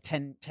 I get like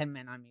 10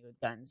 men on me with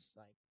guns,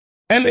 like.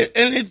 And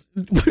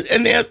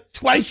they're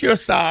twice your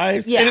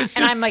size. Yeah, and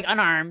I'm like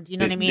unarmed. You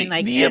know what I mean?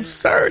 Like the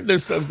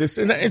absurdness of this,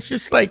 and it's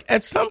just like,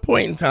 at some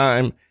point in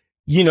time,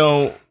 you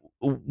know,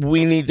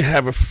 we need to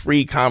have a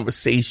free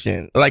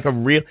conversation, like a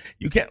real.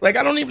 You can't, like,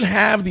 I don't even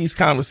have these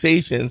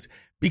conversations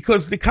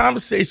because the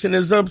conversation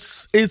is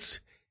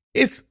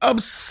it's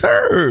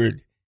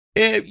absurd.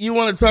 If you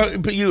want to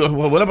talk, but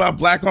well, what about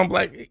black on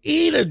black?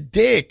 Eat a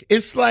dick.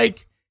 It's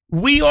like.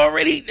 We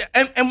already,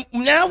 and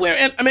now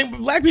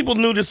black people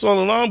knew this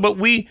all along, but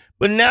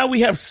now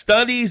we have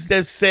studies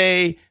that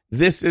say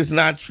this is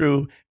not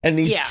true, and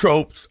these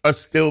tropes are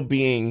still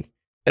being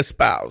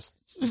espoused.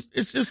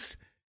 It's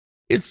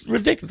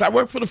ridiculous. I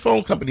worked for the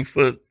phone company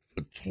for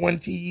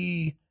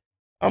 20,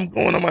 I'm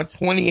going on my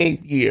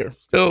 28th year,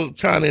 still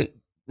trying to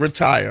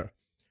retire.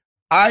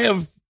 I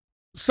have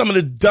some of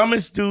the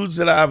dumbest dudes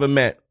that I ever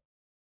met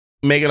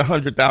making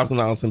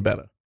 $100,000 and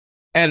better.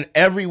 And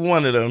every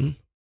one of them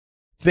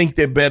think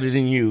they're better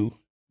than you.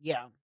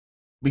 Yeah.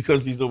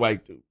 Because he's a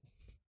white dude.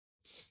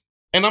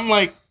 And I'm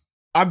like,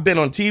 I've been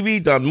on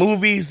TV, done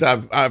movies,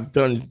 I've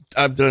done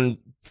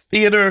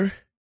theater.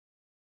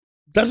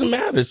 Doesn't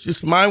matter. It's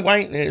just my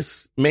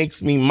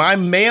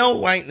male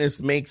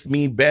whiteness makes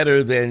me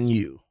better than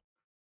you.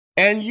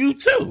 And you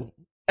too,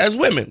 as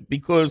women,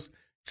 because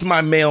it's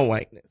my male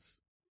whiteness.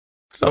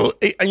 So,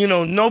 you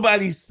know,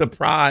 nobody's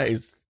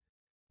surprised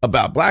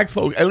about black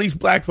folk. At least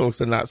black folks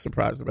are not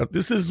surprised about.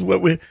 This is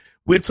what we're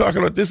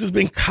talking about. This has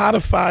been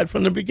codified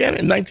from the beginning.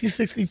 In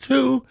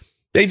 1962,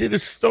 they did a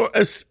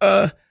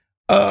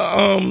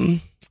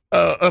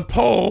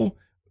poll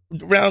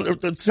around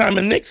the time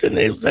of Nixon.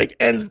 It was like,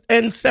 and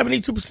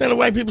 72% of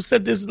white people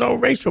said there's no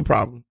racial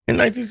problem in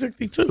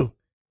 1962.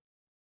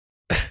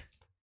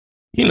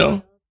 You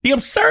know, the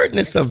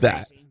absurdness of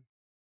that.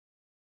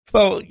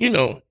 So, you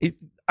know,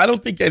 I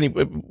don't think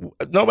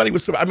nobody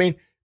was surprised. I mean,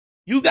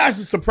 you guys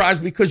are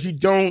surprised because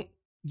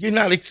you're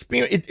not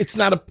experiencing. It's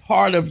not a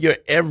part of your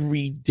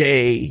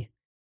everyday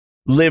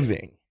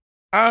living.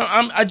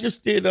 I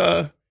just did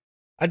a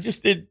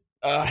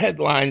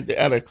headline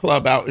at a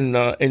club out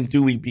in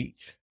Dewey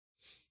Beach.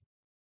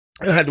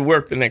 I had to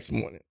work the next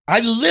morning.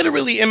 I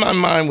literally, in my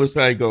mind, was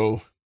like,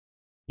 you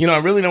know, I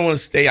really don't want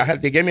to stay.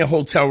 They gave me a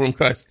hotel room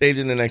because I stayed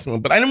in the next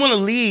one, but I didn't want to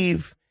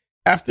leave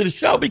after the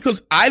show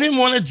because I didn't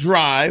want to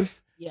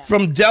drive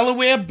from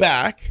Delaware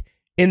back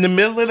in the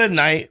middle of the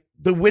night,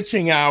 the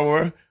witching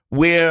hour,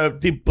 where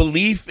the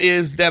belief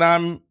is that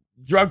I'm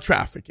drug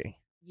trafficking.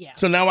 Yeah.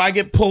 So now I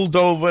get pulled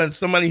over and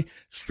somebody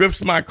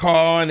strips my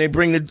car and they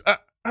bring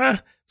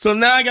so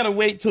now I got to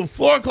wait till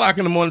 4:00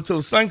 in the morning till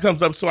the sun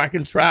comes up so I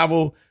can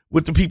travel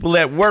with the people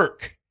at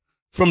work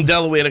from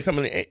Delaware to come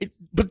in.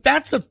 But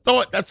that's a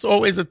thought. That's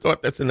always a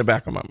thought that's in the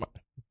back of my mind.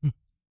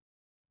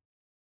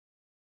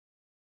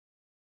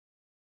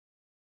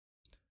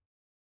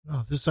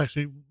 Oh, this is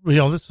actually, you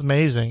know, this is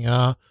amazing.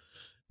 No,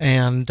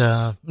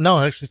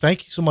 actually,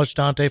 thank you so much,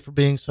 Dante, for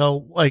being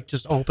so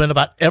just open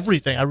about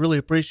everything. I really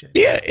appreciate it.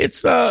 Yeah,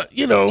 it's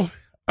you know,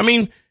 I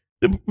mean,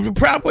 the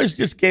Proud Boys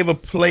just gave a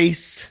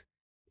place.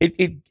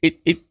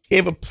 It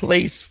gave a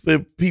place for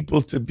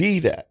people to be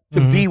that, to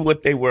be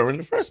what they were in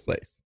the first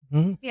place.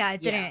 Mm-hmm. Yeah,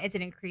 it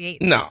didn't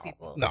create those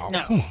people. No.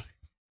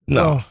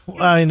 No.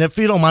 Well, I mean, if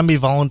you don't mind me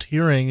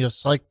volunteering,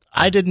 it's like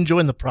I didn't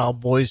join the Proud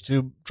Boys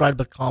to try to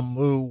become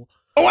who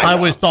I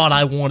always thought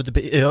I wanted to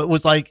be. It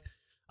was like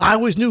I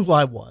always knew who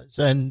I was,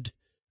 and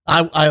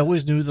I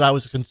always knew that I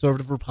was a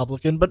conservative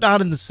Republican, but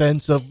not in the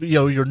sense of,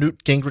 your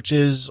Newt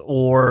Gingriches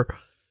or,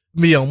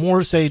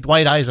 more say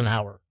Dwight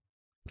Eisenhower.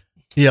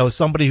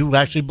 Somebody who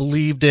actually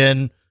believed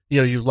in,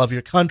 you love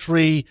your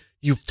country,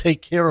 you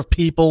take care of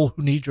people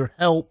who need your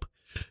help,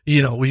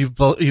 you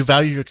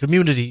value your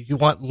community, you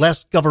want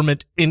less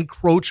government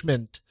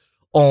encroachment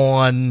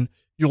on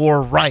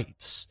your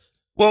rights.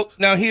 Well,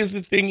 now here's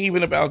the thing,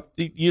 even about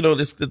the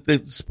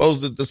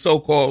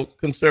so-called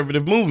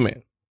conservative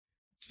movement.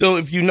 So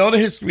if you know the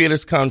history of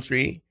this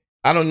country,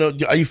 I don't know,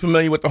 are you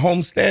familiar with the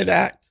Homestead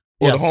Act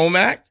or the Home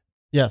Act?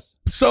 Yes.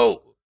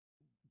 So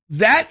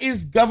that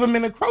is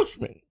government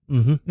encroachment.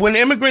 Mm-hmm. When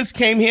immigrants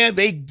came here,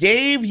 they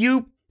gave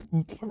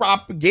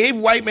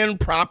white men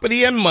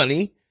property and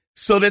money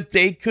so that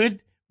they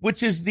could,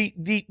 which is the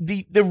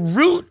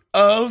root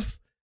of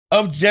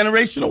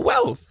generational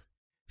wealth.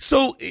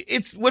 So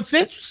what's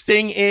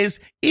interesting is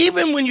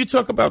even when you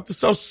talk about the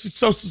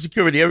Social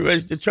Security,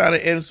 everybody's trying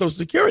to end Social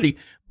Security.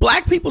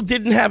 Black people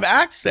didn't have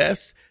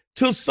access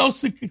to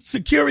Social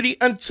Security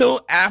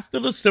until after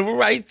the Civil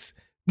Rights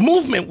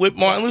Movement with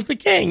Martin Luther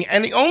King,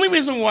 and the only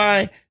reason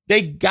why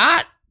they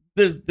became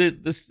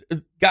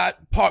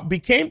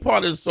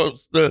part of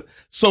the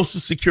Social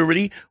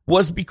Security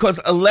was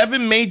because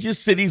 11 major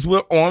cities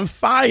were on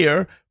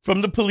fire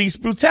from the police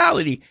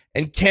brutality.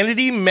 And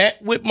Kennedy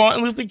met with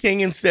Martin Luther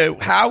King and said,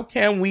 how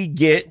can we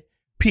get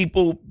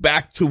people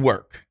back to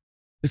work?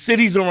 The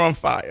cities are on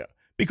fire.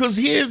 Because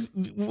here's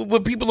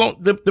what people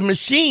don't, the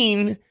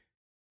machine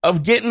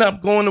of getting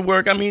up, going to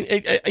work. I mean,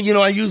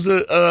 I use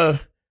an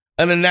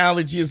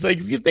analogy. It's like,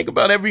 if you think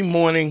about every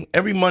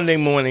Monday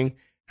morning,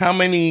 how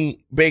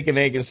many bacon,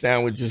 egg, and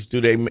sandwiches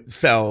do they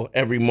sell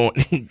every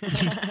morning?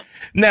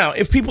 Now,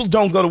 if people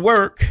don't go to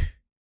work,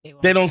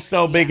 they don't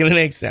sell bacon and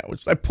egg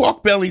sandwiches. Like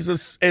pork bellies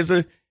is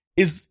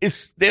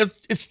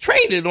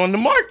traded on the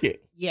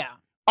market. Yeah.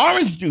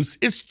 Orange juice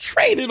is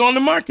traded on the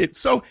market.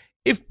 So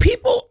if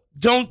people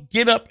don't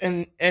get up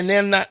and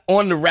they're not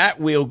on the rat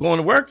wheel going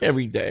to work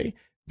every day,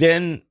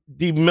 then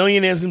the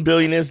millionaires and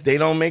billionaires, they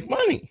don't make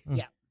money.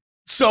 Yeah.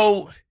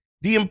 So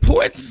the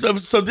importance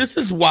so this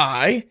is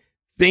why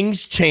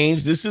things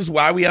change. This is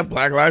why we have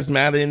Black Lives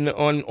Matter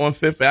on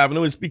Fifth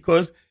Avenue. It's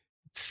because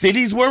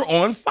cities were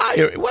on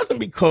fire. It wasn't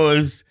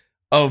because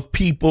of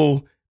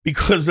people,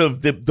 because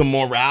of the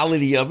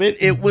morality of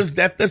it. It was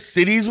that the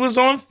cities was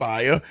on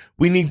fire.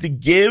 We need to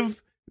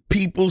give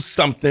people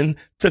something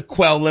to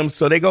quell them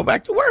so they go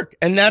back to work.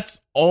 And that's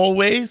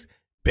always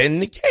been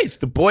the case.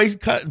 The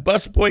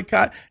bus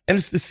boycott, and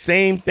it's the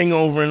same thing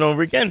over and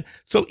over again.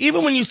 So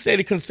even when you say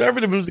the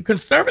conservative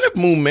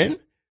movement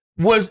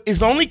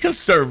is only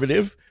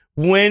conservative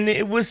when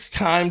it was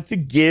time to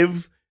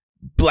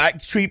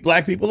treat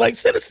black people like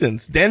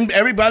citizens. Then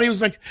everybody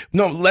was like,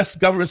 no, less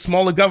government,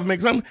 smaller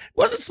government. It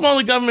wasn't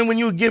smaller government when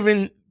you were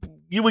giving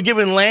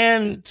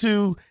land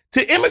to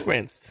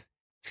immigrants,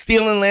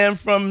 stealing land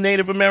from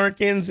Native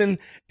Americans and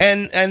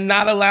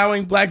not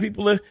allowing black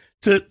people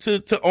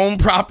to own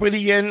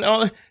property and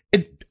all of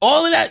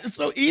that.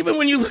 So even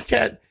when you look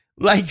at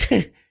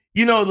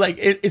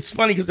it's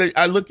funny because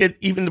I look at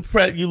even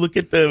you look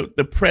at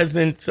the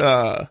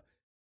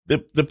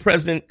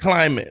present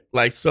climate.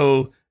 Like,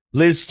 so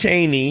Liz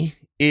Cheney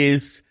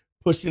is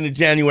pushing the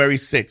January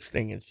 6th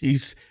thing, and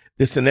she's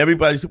this, and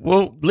everybody's,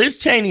 well, Liz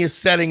Cheney is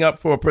setting up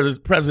for a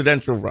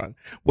presidential run.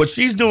 What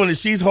she's doing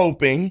is she's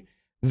hoping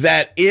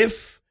that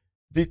if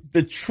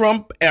the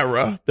Trump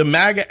era, the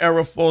MAGA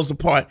era falls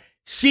apart,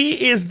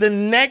 she is the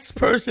next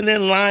person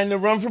in line to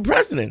run for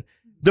president.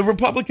 The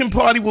Republican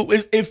Party will,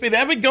 if it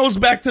ever goes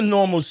back to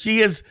normal, she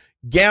has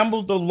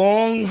gambled a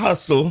long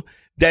hustle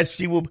that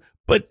she will.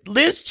 But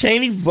Liz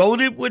Cheney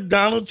voted with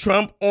Donald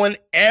Trump on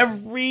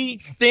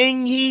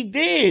everything he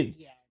did.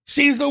 Yeah.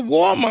 She's a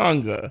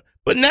warmonger,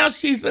 but now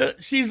she's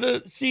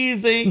literally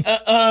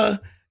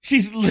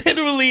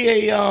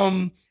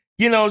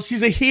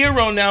she's a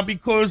hero now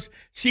because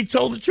she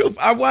told the truth.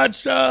 I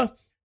watched,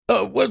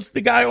 what's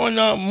the guy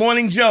on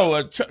Morning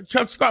Joe?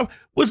 Chuck Scott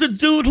was a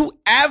dude who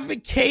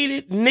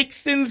advocated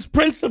Nixon's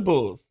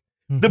principles.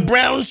 The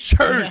brown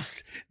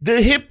shirts, the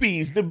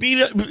hippies,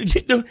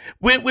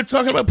 we're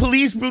talking about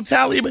police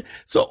brutality.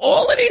 So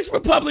all of these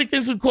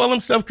Republicans who call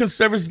themselves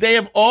conservatives, they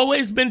have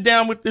always been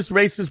down with this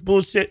racist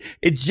bullshit.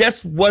 It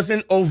just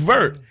wasn't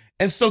overt.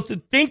 And so to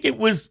think it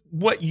was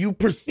what you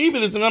perceive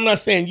it as, and I'm not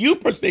saying you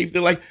perceived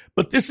it like,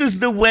 but this is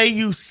the way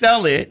you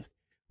sell it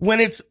when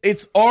it's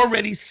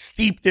already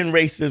steeped in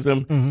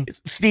racism,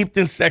 it's steeped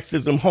in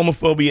sexism,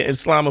 homophobia,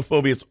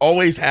 Islamophobia. It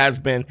always has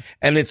been.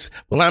 And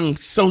I'm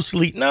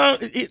socially, no,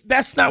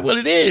 that's not what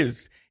it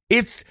is.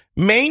 It's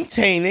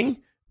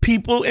maintaining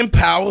people in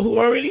power who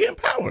are already in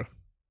power.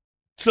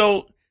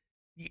 So,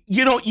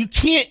 you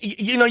can't,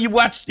 you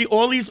watch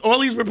all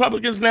these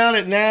Republicans now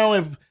that now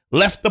have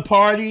left the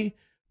party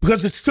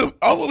because it's too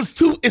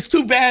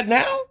bad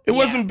now. It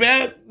wasn't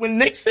bad when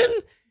Nixon.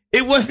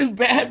 It wasn't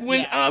bad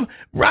when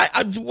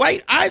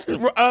Dwight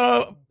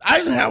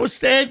Eisenhower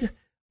said,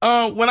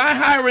 when I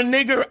hire a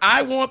nigger,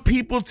 I want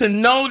people to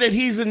know that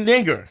he's a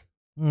nigger.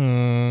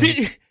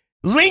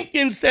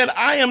 Lincoln said,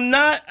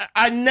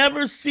 I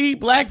never see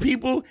black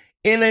people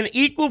in an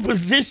equal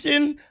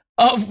position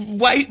of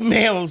white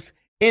males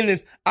in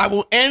this. I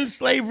will end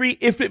slavery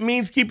if it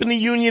means keeping the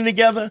Union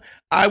together.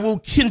 I will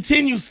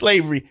continue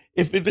slavery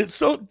if it is.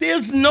 So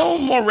there's no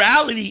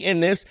morality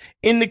in this,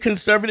 in the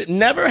conservative.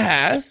 Never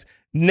has,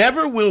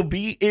 never will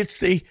be.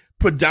 It's a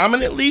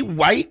predominantly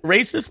white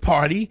racist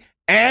party,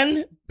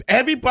 and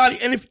everybody,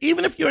 and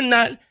even if you're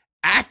not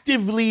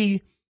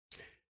actively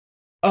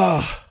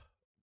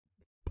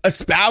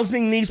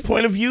espousing these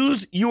point of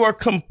views, you are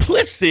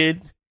complicit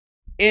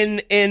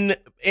in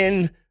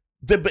even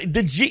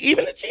the GI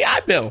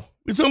Bill.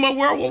 We're talking about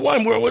World War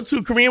I, World War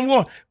II, Korean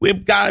War. We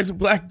have guys,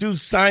 black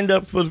dudes signed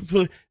up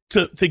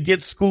to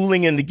get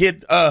schooling and to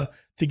get a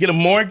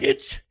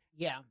mortgage.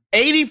 Yeah.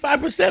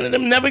 85% of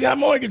them never got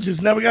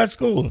mortgages, never got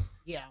school.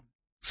 Yeah.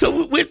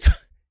 So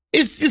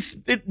it's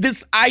just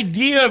this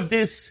idea of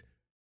this,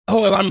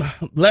 I'm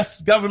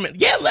less government.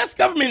 Yeah, less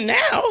government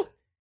now.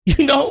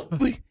 You know,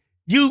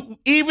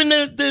 even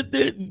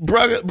the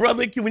brother,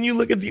 when you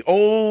look at the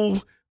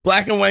old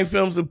black and white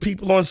films of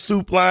people on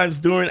soup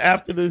lines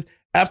after the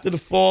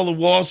fall of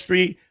Wall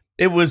Street,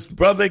 it was,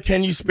 brother,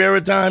 can you spare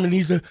a dime? And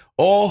these are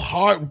all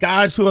hard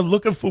guys who are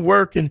looking for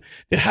work and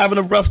they're having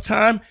a rough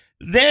time.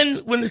 Then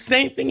when the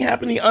same thing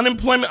happened, the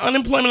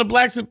unemployment of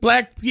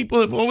black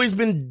people have always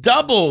been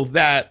double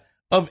that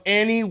of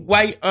any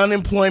white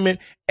unemployment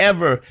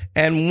ever.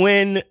 And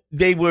then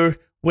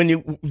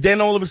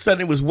all of a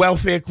sudden it was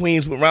welfare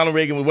queens with Ronald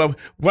Reagan.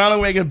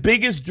 Ronald Reagan,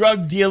 biggest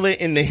drug dealer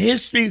in the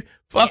history.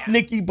 Fuck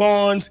Nicky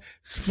Barnes.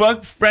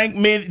 Fuck Frank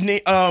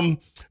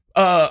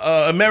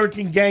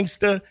American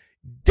Gangster.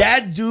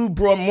 That dude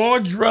brought more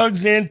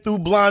drugs in through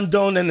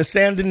Blondon and the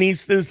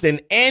Sandinistas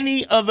than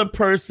any other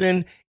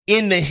person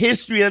in the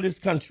history of this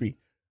country.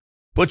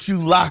 But you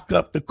lock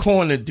up the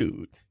corner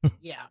dude.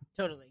 Yeah,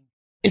 totally.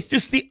 It's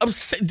just the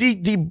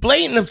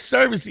blatant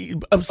absurdness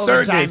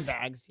dime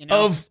bags, you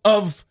know?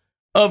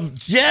 of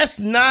just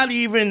not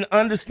even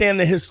understand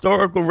the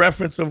historical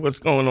reference of what's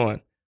going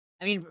on.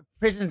 I mean,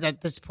 prisons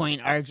at this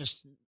point are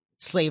just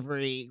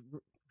slavery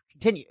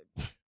continued.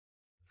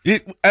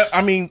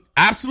 I mean,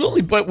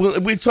 absolutely. But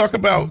we talk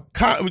about,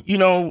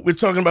 we're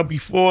talking about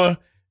before,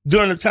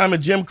 during the time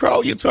of Jim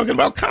Crow, you're talking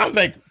about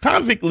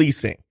convict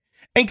leasing.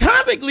 And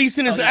convict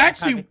leasing is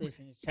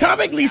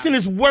convict leasing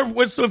is worth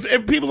what. So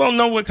if people don't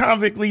know what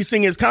convict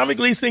leasing is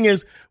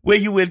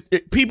where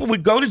people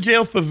would go to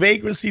jail for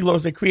vagrancy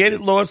laws. They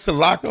created laws to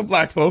lock up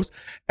black folks,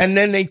 and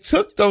then they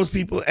took those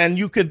people and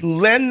you could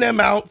lend them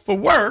out for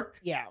work.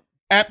 Yeah.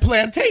 At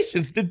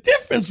plantations. The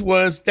difference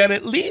was that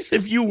at least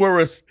if you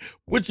were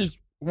which is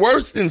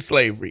worse than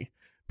slavery,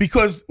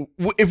 because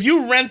if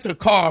you rent a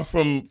car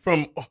from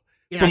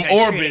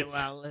Orbit,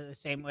 well, the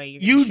same way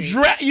you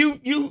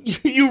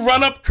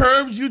run up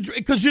curves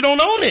because you don't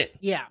own it.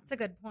 Yeah, that's a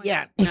good point.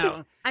 Yeah,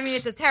 no, I mean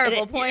it's a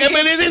terrible point. I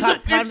mean it is a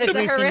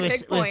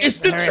horrific point. It's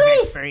the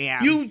truth.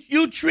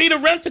 You treat a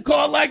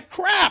rent-a-car like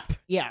crap.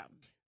 Yeah.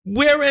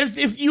 Whereas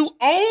if you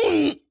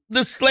own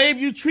the slave,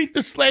 you treat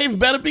the slave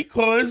better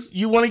because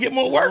you want to get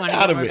more work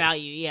out of it.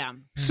 Value, yeah.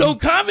 So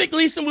convict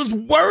leasing was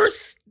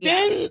worse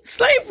than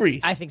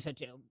slavery. I think so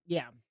too.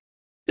 Yeah.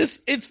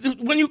 It's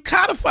when you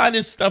codify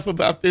this stuff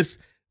about this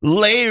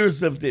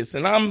layers of this,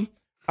 and I'm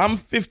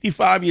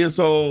 55 years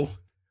old.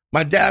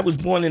 My dad was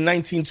born in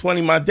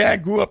 1920. My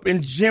dad grew up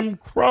in Jim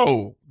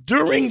Crow,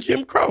 during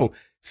Jim Crow,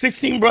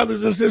 16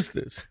 brothers and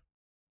sisters.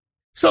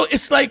 So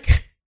it's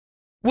like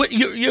what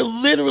you're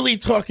literally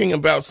talking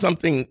about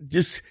something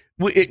just,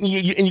 and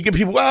you get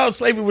people, well,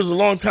 slavery was a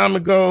long time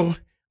ago.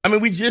 I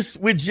mean, we're just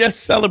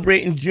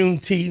celebrating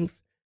Juneteenth.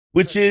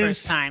 Which is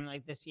first time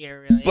like this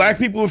year, really. Black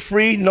people were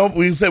free. No,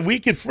 we said we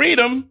could free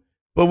them,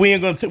 but we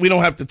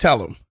don't have to tell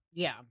them.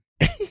 Yeah.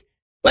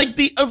 Like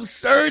the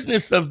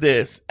absurdness of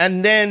this.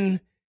 And then,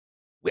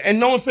 and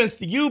no offense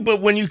to you,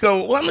 but when you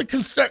go, well, I'm a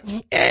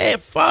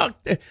conservative, fuck.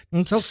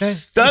 It's okay.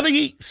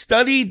 Study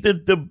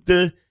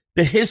the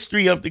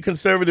history of the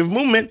conservative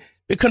movement.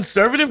 The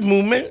conservative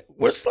movement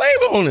were slave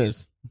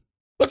owners,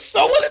 but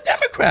so were the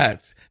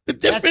Democrats. The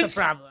difference. That's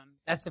the problem.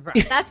 That's the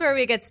problem. That's where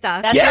we get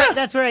stuck.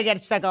 That's where I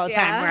get stuck all the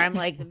time. Where I'm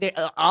like, like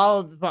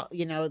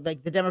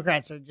the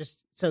Democrats are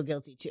just so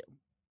guilty too.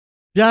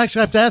 Yeah, actually,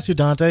 I have to ask you,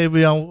 Dante.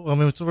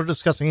 We're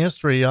discussing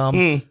history.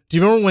 Do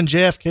you remember when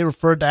JFK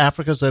referred to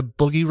Africa as a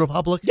boogie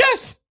republic?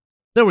 Yes.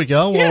 There we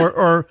go. Yeah.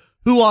 Or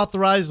who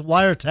authorized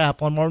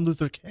wiretap on Martin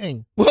Luther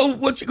King? Well,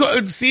 what you call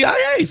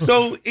CIA?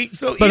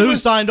 But who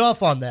signed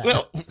off on that?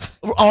 Well,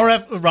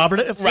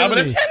 Robert F.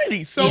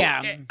 Kennedy. So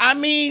I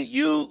mean,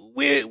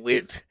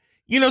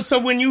 so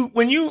when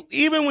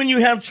you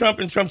have Trump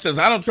and Trump says,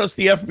 I don't trust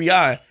the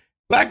FBI,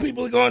 black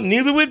people are going,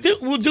 neither do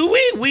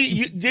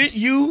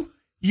we.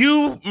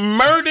 You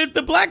murdered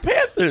the Black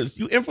Panthers.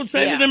 You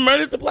infiltrated and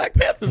murdered the Black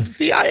Panthers, the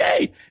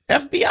CIA,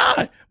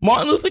 FBI,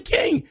 Martin Luther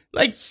King.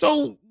 Like,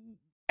 so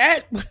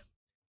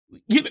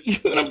You know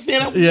what I'm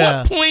saying? At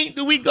Yeah. what point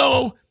do we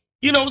go,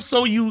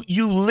 so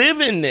you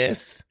live in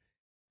this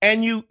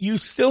and you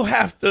still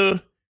have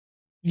to,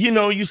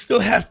 you still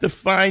have to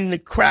find the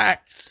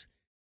cracks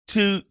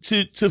to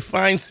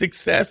find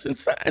success.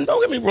 And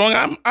don't get me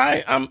wrong,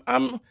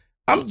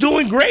 I'm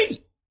doing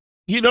great.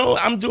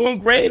 I'm doing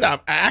great. I'm an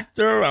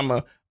actor. I'm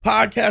a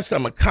podcaster.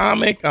 I'm a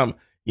comic. I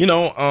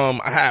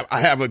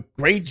have a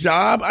great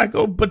job.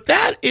 But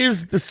that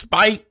is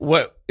despite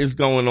what is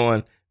going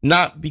on,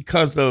 not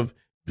because of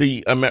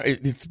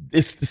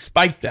it's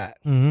despite that.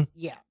 Mm-hmm.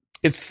 Yeah.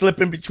 It's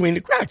slipping between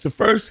the cracks. The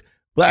first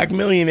Black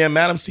millionaire,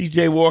 Madam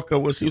C.J. Walker,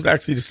 she was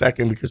actually the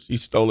second because she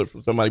stole it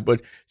from somebody,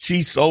 but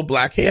she sold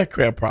black hair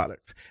care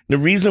products. The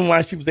reason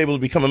why she was able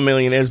to become a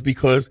millionaire is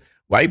because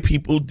white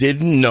people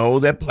didn't know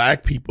that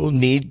black people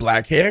need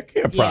black hair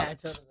care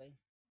products. Yeah, totally.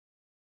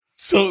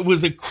 So it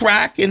was a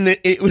crack in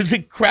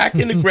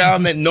the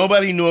ground that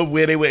nobody knew of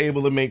where they were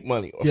able to make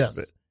money off of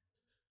it.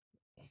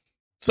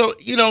 So,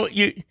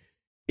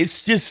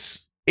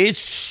 it's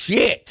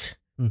shit.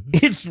 Mm-hmm.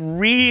 It's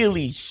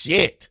really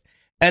shit.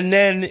 And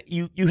then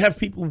you have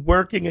people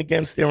working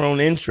against their own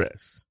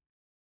interests.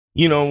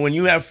 When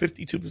you have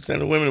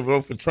 52% of women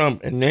vote for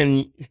Trump and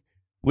then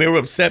we're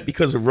upset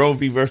because of Roe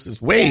v.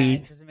 versus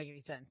Wade. It doesn't make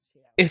any sense.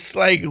 Yeah. It's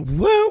like,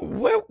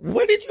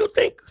 what did you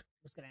think?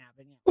 What's going to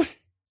happen? Yeah.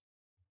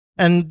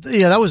 And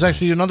that was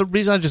actually another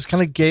reason I just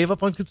kind of gave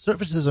up on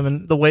conservatism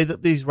and the way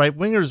that these right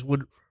wingers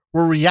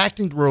were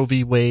reacting to Roe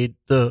v. Wade.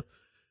 The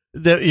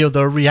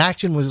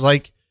reaction was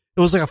like,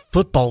 it was like a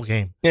football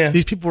game. Yeah.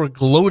 These people were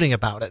gloating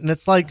about it. And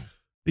it's like,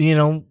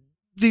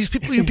 these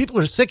people, you people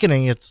are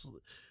sickening. It's,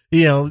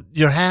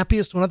 you're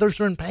happiest when others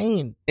are in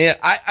pain. Yeah.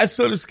 I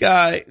saw this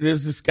guy.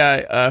 There's this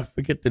guy, I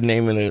forget the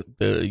name of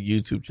the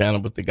YouTube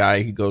channel, but the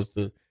guy, he goes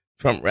to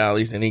Trump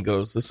rallies and he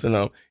goes,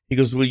 listen, he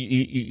goes, well,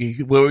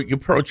 you're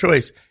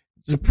pro-choice.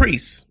 He's a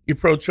priest. You're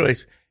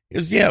pro-choice. He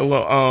goes, yeah,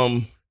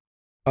 well,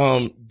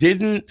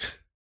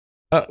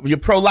 you're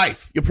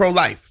pro-life. You're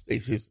pro-life. He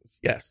says,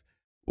 yes.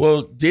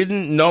 Well,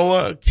 didn't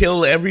Noah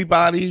kill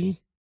everybody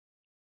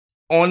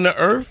on the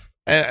earth?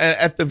 And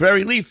at the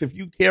very least, if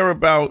you care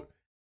about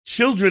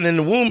children in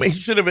the womb, he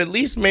should have at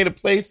least made a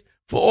place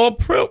for all.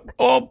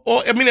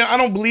 I mean, I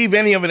don't believe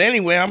any of it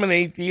anyway. I'm an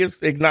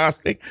atheist,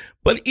 agnostic.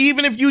 But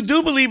even if you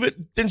do believe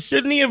it, then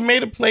shouldn't he have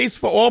made a place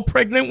for all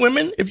pregnant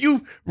women? If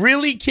you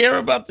really care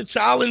about the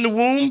child in the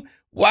womb,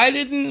 why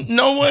didn't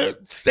Noah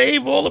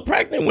save all the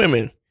pregnant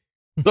women?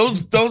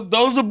 Those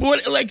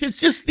aborted, like, it's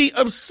just the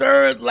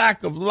absurd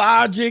lack of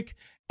logic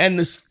and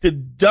the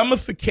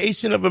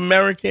dumbification of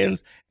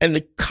Americans and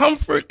the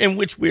comfort in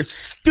which we're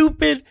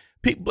stupid.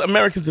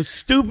 Americans are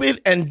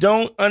stupid and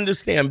don't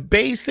understand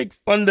basic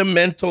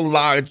fundamental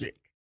logic.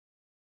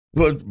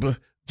 But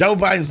Joe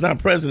Biden's not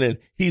president.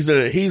 He's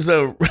a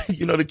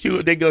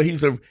they go,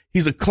 he's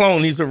a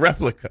clone. He's a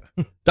replica.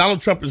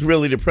 Donald Trump is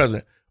really the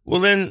president. Well,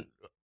 then,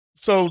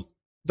 so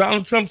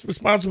Donald Trump's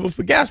responsible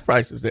for gas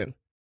prices then.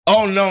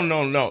 Oh, no.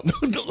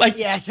 Like,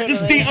 Yeah, totally.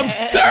 just the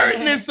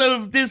absurdness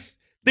of this,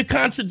 the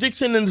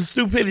contradiction and the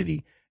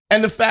stupidity.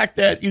 And the fact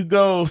that you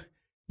go,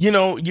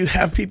 you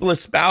have people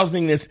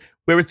espousing this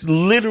where it's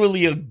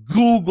literally a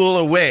Google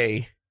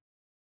away,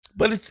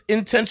 but it's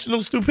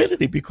intentional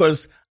stupidity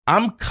because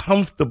I'm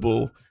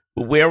comfortable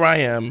with where I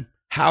am,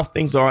 how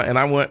things are, and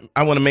I want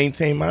to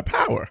maintain my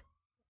power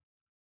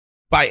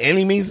by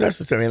any means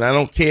necessary. And I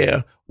don't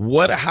care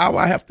how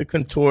I have to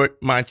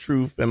contort my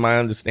truth and my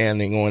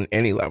understanding on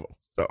any level.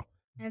 So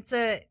it's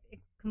a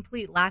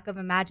complete lack of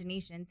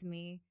imagination to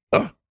me,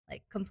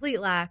 like complete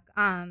lack.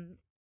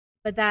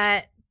 But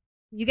that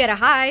you get a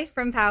high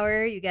from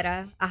power, you get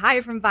a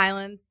high from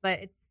violence, but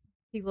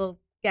people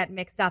get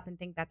mixed up and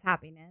think that's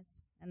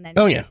happiness, and then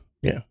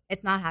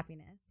it's not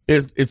happiness.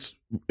 It's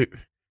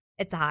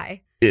a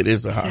high. It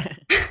is a high.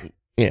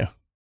 Yeah,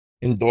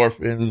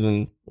 endorphins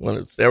and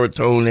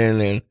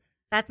serotonin, and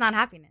that's not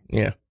happiness.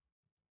 Yeah.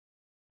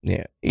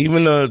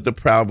 Even the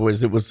Proud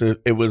Boys, it was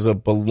a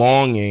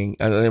belonging,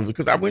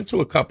 because I went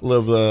to a couple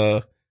of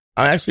the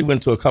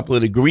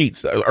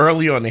greets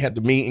early on. They had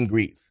the meet and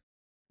greets.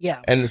 Yeah.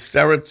 And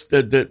there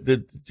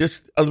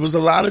was a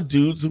lot of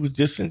dudes who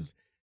just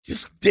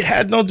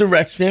had no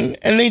direction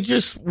and they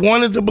just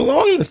wanted to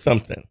belong to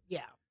something.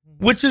 Yeah.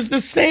 Which is the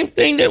same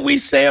thing that we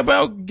say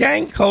about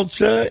gang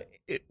culture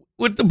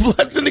with the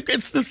Bloods and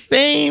it's the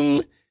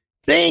same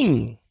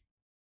thing.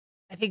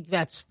 I think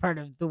that's part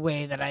of the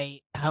way that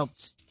I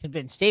helped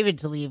convince David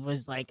to leave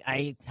was like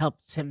I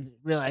helped him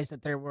realize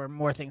that there were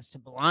more things to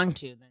belong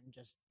to than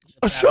just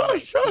the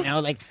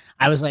Sure. Like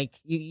I was like,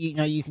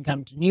 you can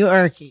come to New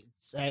York.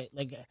 I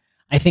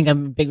think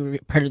I'm a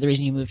big part of the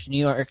reason you moved to New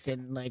York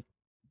and like.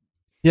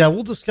 Yeah,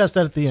 we'll discuss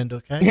that at the end,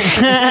 okay?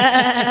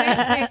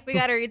 we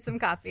got to read some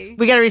copy.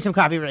 We got to read some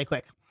copy really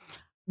quick.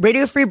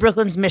 Radio Free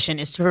Brooklyn's mission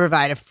is to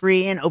provide a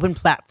free and open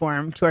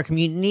platform to our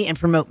community and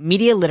promote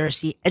media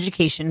literacy,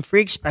 education,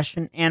 free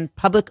expression, and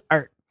public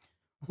art.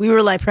 We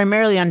rely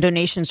primarily on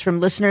donations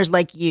from listeners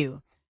like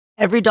you.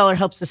 Every dollar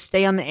helps us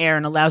stay on the air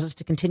and allows us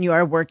to continue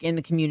our work in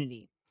the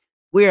community.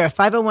 We are a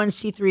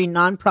 501c3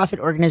 nonprofit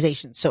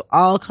organization, so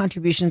all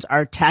contributions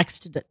are tax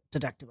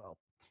deductible.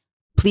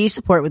 Please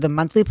support with a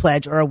monthly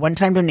pledge or a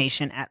one-time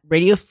donation at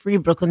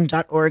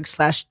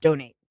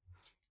radiofreebrooklyn.org/donate.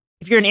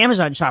 If you're an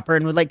Amazon shopper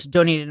and would like to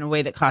donate in a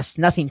way that costs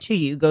nothing to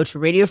you, go to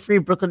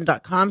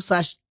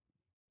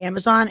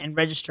radiofreebrooklyn.com/Amazon and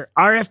register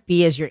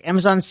RFB as your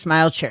Amazon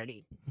Smile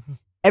charity.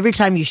 Every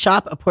time you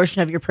shop, a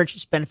portion of your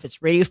purchase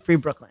benefits Radio Free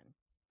Brooklyn.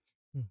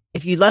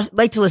 If you'd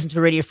like to listen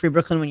to Radio Free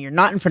Brooklyn when you're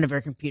not in front of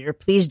your computer,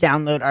 please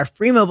download our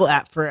free mobile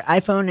app for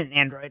iPhone and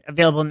Android,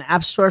 available in the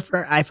App Store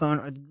for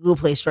iPhone or the Google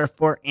Play Store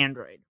for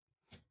Android.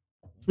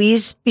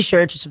 Please be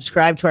sure to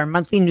subscribe to our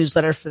monthly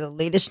newsletter for the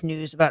latest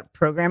news about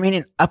programming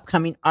and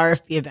upcoming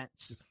RFB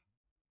events.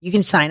 You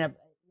can sign up.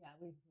 Yeah,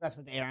 we forgot to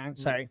put the air on.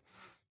 Sorry.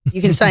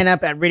 You can sign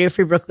up at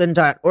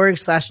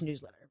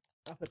radiofreebrooklyn.org/newsletter.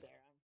 I'll put the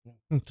air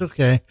on. It's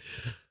okay.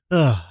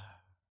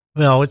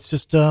 Well, it's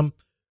just,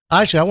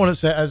 actually, I want to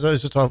say, as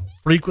just a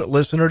frequent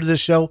listener to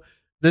this show,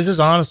 this is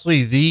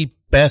honestly the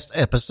best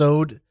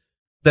episode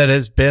that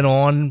has been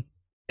on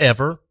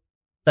ever.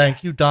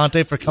 Thank you,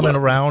 Dante, for coming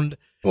around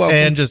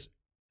and just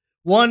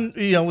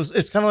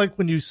it's kind of like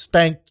when you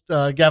spanked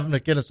Gavin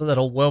McInnes with that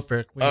whole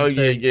welfare queen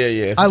thing.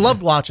 Yeah. I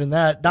loved watching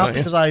that, not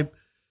because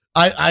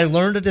I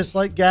learned to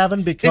dislike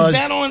Gavin because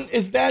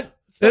is that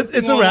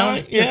it's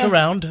around. Yeah. It's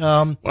around.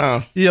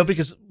 Wow.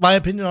 Because my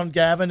opinion on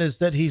Gavin is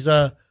that he's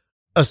a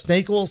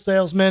snake oil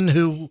salesman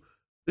who,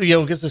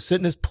 gets to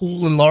sit in his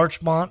pool in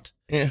Larchmont.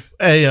 Yeah.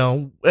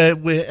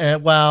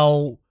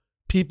 While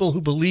people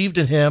who believed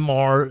in him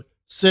are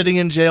sitting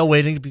in jail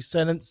waiting to be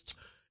sentenced.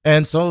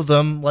 And some of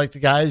them, like the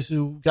guys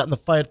who got in the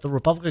fight at the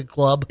Republican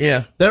Club,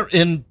 they're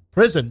in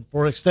prison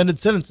for extended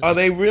sentences. Are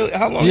they really?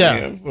 How long are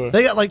they in for?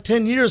 They got like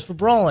 10 years for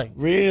brawling.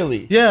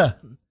 Really? Yeah.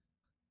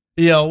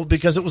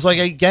 Because it was like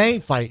a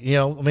gang fight.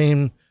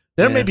 There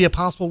may be a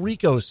possible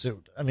RICO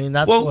suit.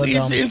 That's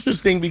it's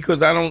interesting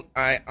because I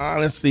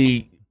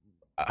honestly,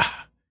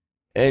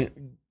 and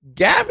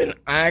Gavin,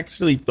 I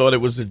actually thought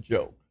it was a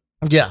joke.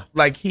 Yeah.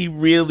 Like he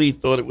really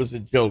thought it was a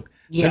joke.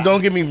 Yeah. And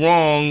don't get me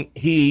wrong,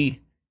 he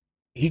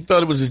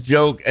thought it was a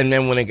joke, and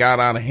then when it got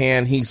out of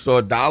hand, he saw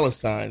dollar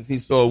signs. He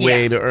saw a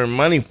way to earn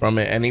money from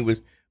it, and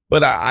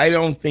but I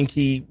don't think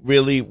he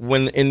really,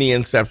 when in the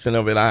inception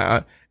of it,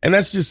 and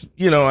that's just,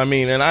 and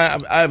I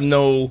have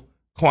no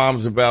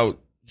qualms about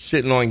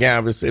shitting on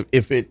Gavin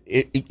if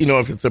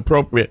it's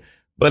appropriate,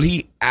 but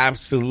he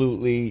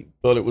absolutely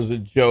thought it was a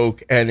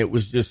joke, and it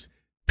was just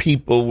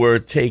people were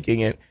taking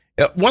it.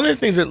 One of the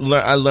things that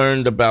I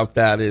learned about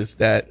that is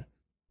that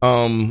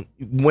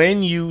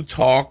when you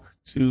talk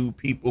to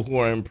people who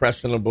are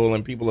impressionable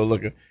and people are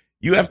looking,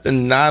 you have to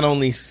not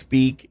only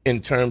speak in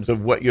terms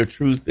of what your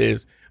truth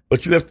is,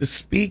 but you have to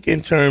speak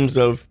in terms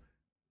of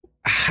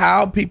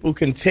how people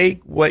can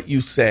take what you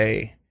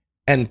say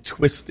and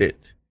twist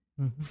it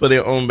for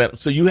their own benefit.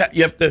 So you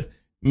have to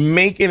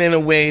make it in a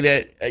way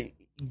that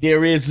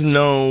there is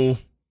no,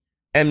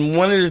 and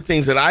one of the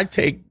things that I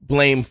take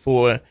blame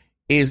for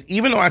is,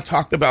 even though I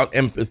talked about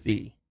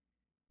empathy,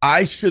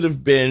 I should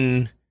have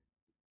been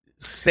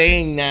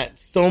saying that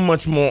so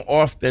much more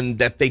often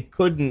that they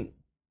couldn't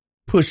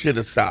push it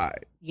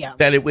aside. Yeah.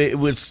 That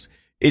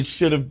it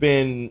should have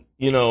been,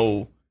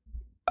 it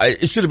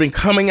should have been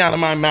coming out of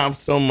my mouth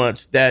so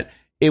much that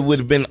it would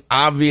have been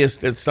obvious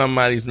that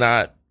somebody's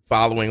not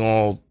following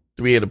all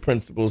three of the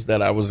principles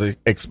that I was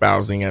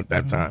espousing at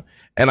that time.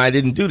 And I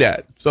didn't do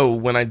that. So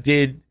when I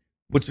did,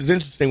 which is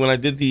interesting, when I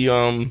did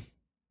the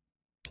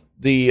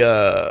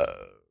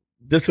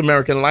This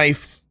American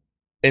Life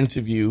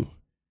interview,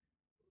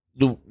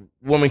 the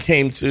woman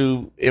came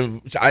to,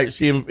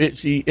 she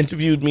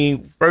interviewed me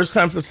first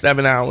time for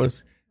 7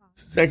 hours,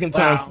 second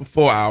time for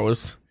 4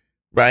 hours,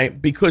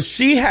 right? Because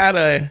she had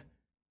an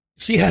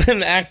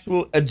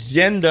actual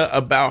agenda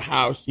about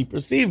how she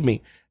perceived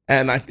me.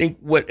 And I think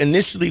what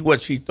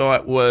she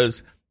thought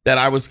was that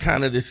I was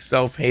kind of this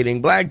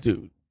self-hating black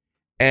dude.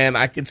 And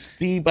I could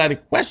see by the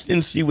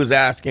questions she was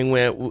asking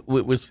where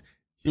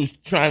she was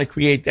trying to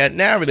create that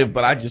narrative,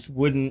 but I just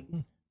wouldn't,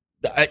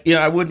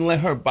 I wouldn't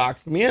let her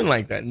box me in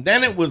like that. And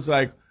then it was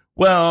like,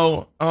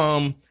 I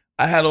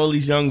had all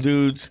these young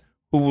dudes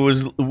who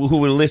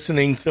were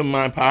listening to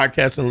my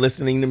podcast and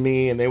listening to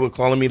me, and they were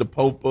calling me the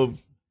Pope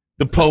of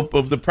the Proud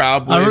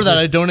Boys. I heard that.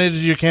 I donated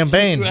to your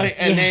campaign. Right.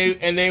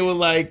 And they were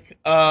like,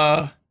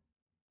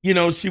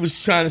 she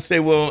was trying to say,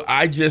 well,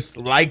 I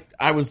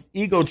was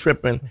ego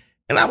tripping.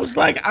 And I was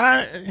like,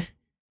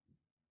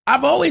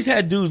 I've always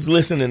had dudes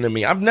listening to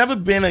me. I've never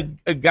been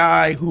a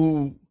guy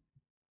who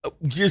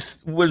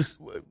just was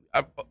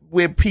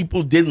where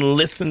people didn't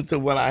listen to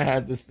what I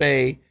had to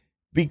say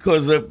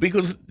because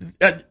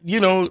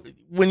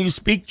when you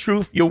speak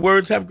truth, your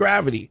words have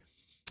gravity.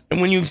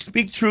 And when you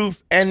speak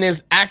truth and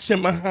there's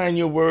action behind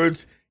your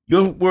words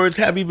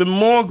have even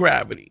more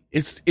gravity.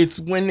 It's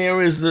when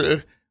there is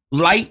a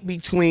light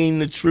between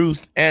the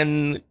truth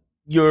and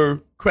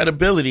your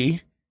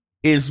credibility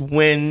is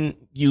when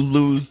you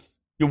lose,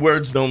 your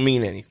words don't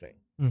mean anything.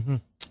 Mm-hmm.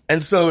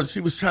 And so she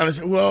was trying to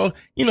say, well,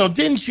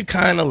 didn't you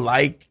kind of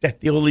like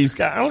that all these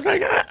guys? I was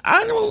like,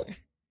 I don't,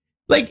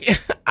 Like,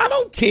 I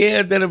don't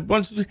care that a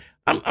bunch of,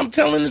 I'm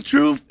telling the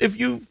truth. If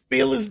you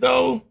feel as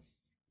though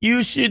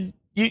you should,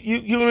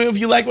 if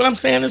you like what I'm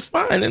saying, it's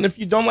fine. And if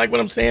you don't like what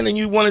I'm saying and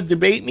you want to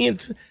debate me,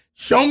 and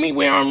show me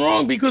where I'm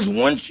wrong, because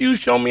once you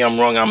show me I'm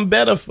wrong, I'm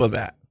better for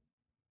that.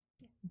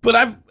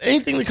 But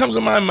anything that comes out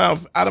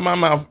of my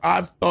mouth,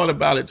 I've thought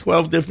about it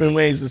 12 different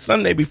ways. The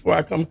Sunday before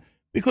I come,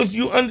 because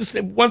you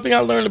understand, one thing I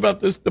learned about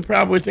this, the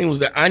Proud Boy thing, was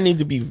that I need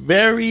to be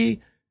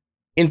very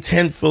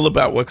intentful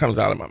about what comes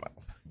out of my mouth.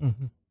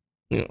 Mm-hmm.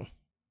 You know.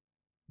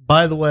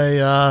 By the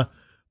way,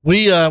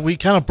 we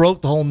kind of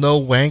broke the whole no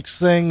wanks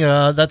thing.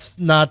 That's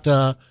not,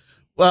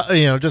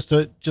 well, just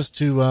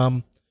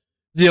to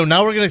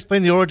now we're going to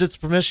explain the origins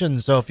of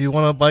permission. So if you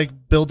want to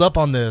build up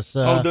on this,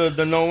 the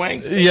no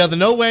wanks thing? Yeah, the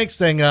no wanks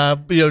thing,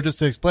 just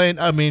to explain,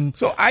 I mean,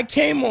 so I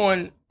came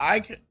on,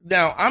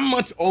 now I'm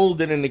much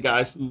older than the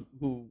guys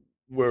who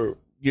were,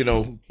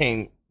 who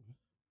came.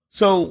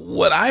 So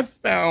what I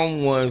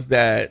found was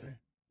that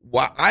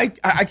I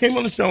came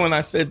on the show and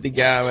I said to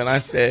Gavin, I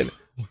said,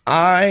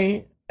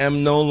 I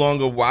am no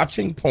longer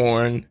watching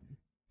porn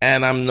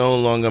and I'm no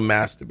longer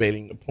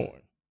masturbating to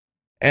porn.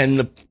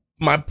 And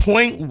my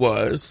point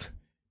was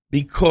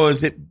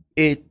because it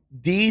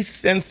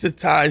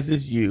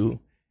desensitizes you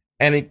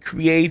and it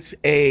creates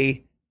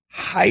a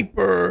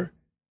hyper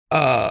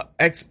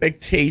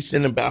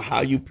expectation about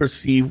how you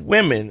perceive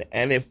women.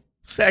 And if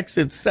sex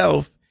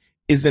itself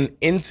is an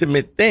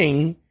intimate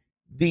thing,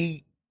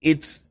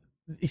 it's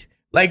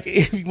like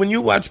when you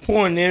watch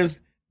porn,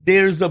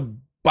 there's a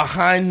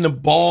behind the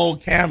ball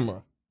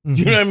camera. Mm-hmm.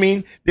 You know what I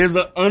mean? There's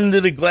a under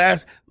the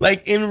glass,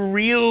 like in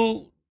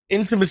real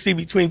intimacy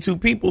between two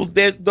people,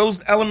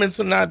 those elements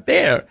are not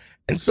there.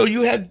 And so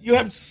you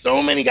have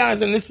so many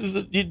guys, and this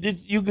is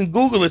you can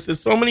Google this. There's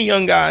so many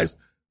young guys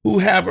who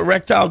have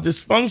erectile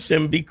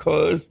dysfunction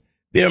because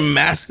they're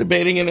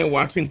masturbating and they're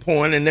watching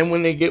porn, and then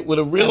when they get with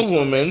a real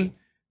woman,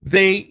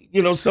 they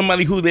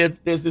somebody who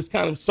there's this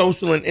kind of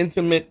social and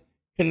intimate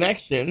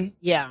connection.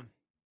 Yeah,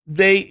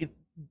 they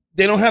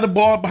don't have the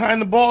ball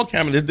behind the ball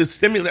camera. The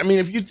stimulus. I mean,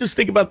 if you just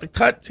think about the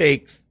cut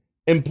takes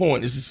in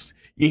porn, it's just.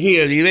 You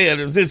hear, you there,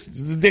 there's this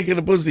dick in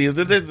the pussy, is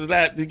this,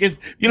 that.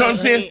 You know what I'm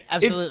saying?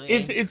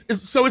 Absolutely.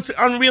 So it's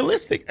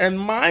unrealistic. And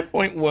my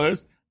point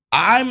was,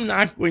 I'm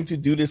not going to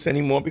do this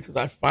anymore because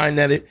I find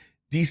that it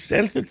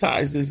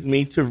desensitizes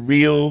me to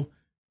real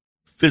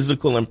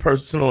physical and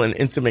personal and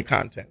intimate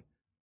content.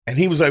 And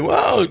he was like,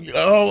 well,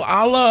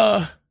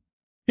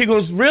 he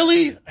goes,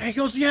 really? He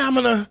goes, yeah,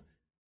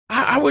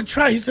 I would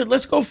try. He said,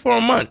 let's go for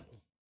a month.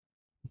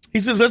 He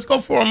says, let's go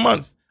for a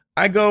month.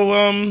 I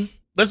go,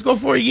 let's go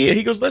for a year.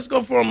 He goes, let's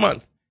go for a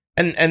month.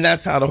 And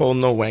that's how the whole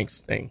no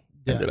wanks thing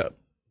ended up.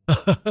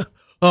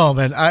 Oh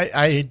man,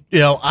 I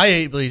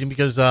hate bleeding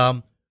because,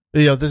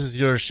 this is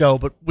your show,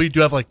 but we do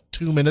have like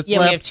 2 minutes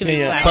left. We have 2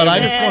 minutes left. But I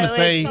just want to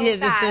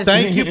say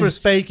thank you for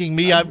spaking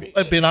me.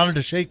 I've been honored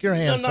to shake your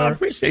hand, sir. I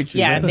appreciate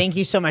you. Yeah, man. Thank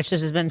you so much.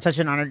 This has been such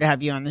an honor to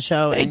have you on the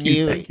show. Thank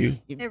you. You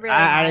It really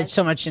added has.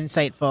 so much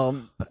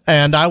insightful.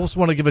 And I also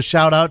want to give a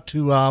shout out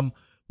to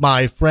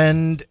my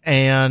friend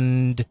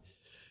and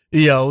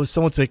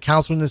someone said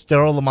counselor in this,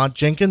 Daryl Lamont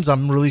Jenkins.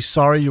 I'm really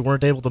sorry you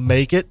weren't able to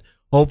make it.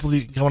 Hopefully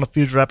you can come on a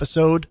future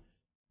episode.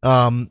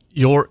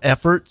 Your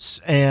efforts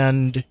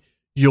and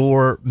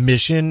your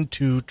mission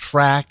to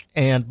track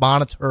and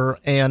monitor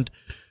and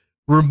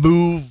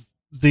remove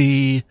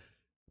the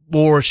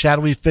more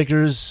shadowy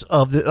figures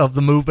of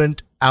the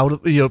movement out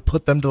of,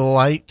 put them to the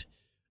light,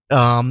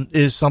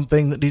 is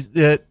something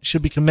that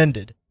should be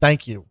commended.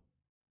 Thank you.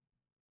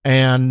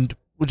 And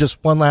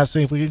just one last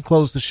thing, if we can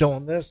close the show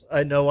on this.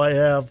 I know I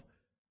have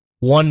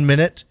 1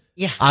 minute.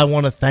 Yeah. I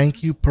want to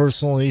thank you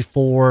personally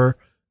for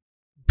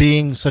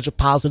being such a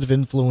positive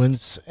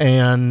influence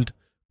and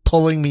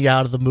pulling me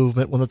out of the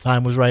movement when the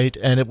time was right.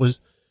 And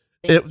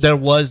there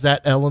was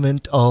that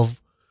element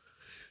of,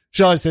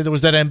 shall I say, there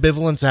was that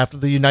ambivalence after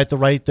the Unite the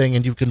Right thing,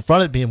 and you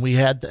confronted me, and we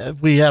had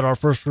our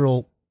first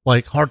real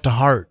heart to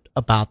heart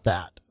about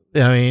that.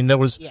 I mean, there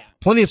was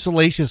plenty of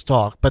salacious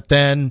talk, but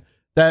then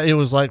that it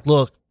was like,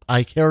 look,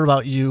 I care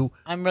about you.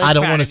 I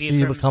don't want to see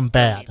you become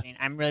bad. Leaving.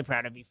 I'm really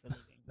proud of you for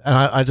leaving. And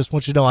I just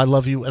want you to know I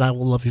love you, and I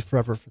will love you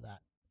forever for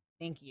that.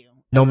 Thank you.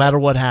 No matter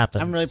what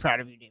happens. I'm really proud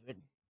of you, David.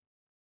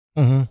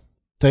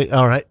 Mm-hmm.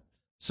 All right.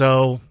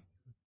 So,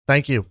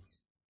 thank you.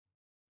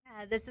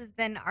 This has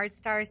been Art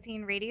Star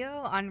Scene Radio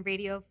on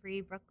Radio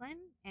Free Brooklyn,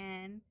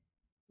 and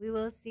we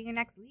will see you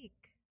next week.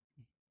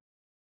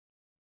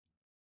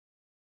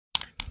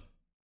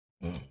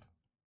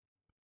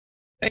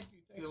 Thank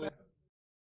you.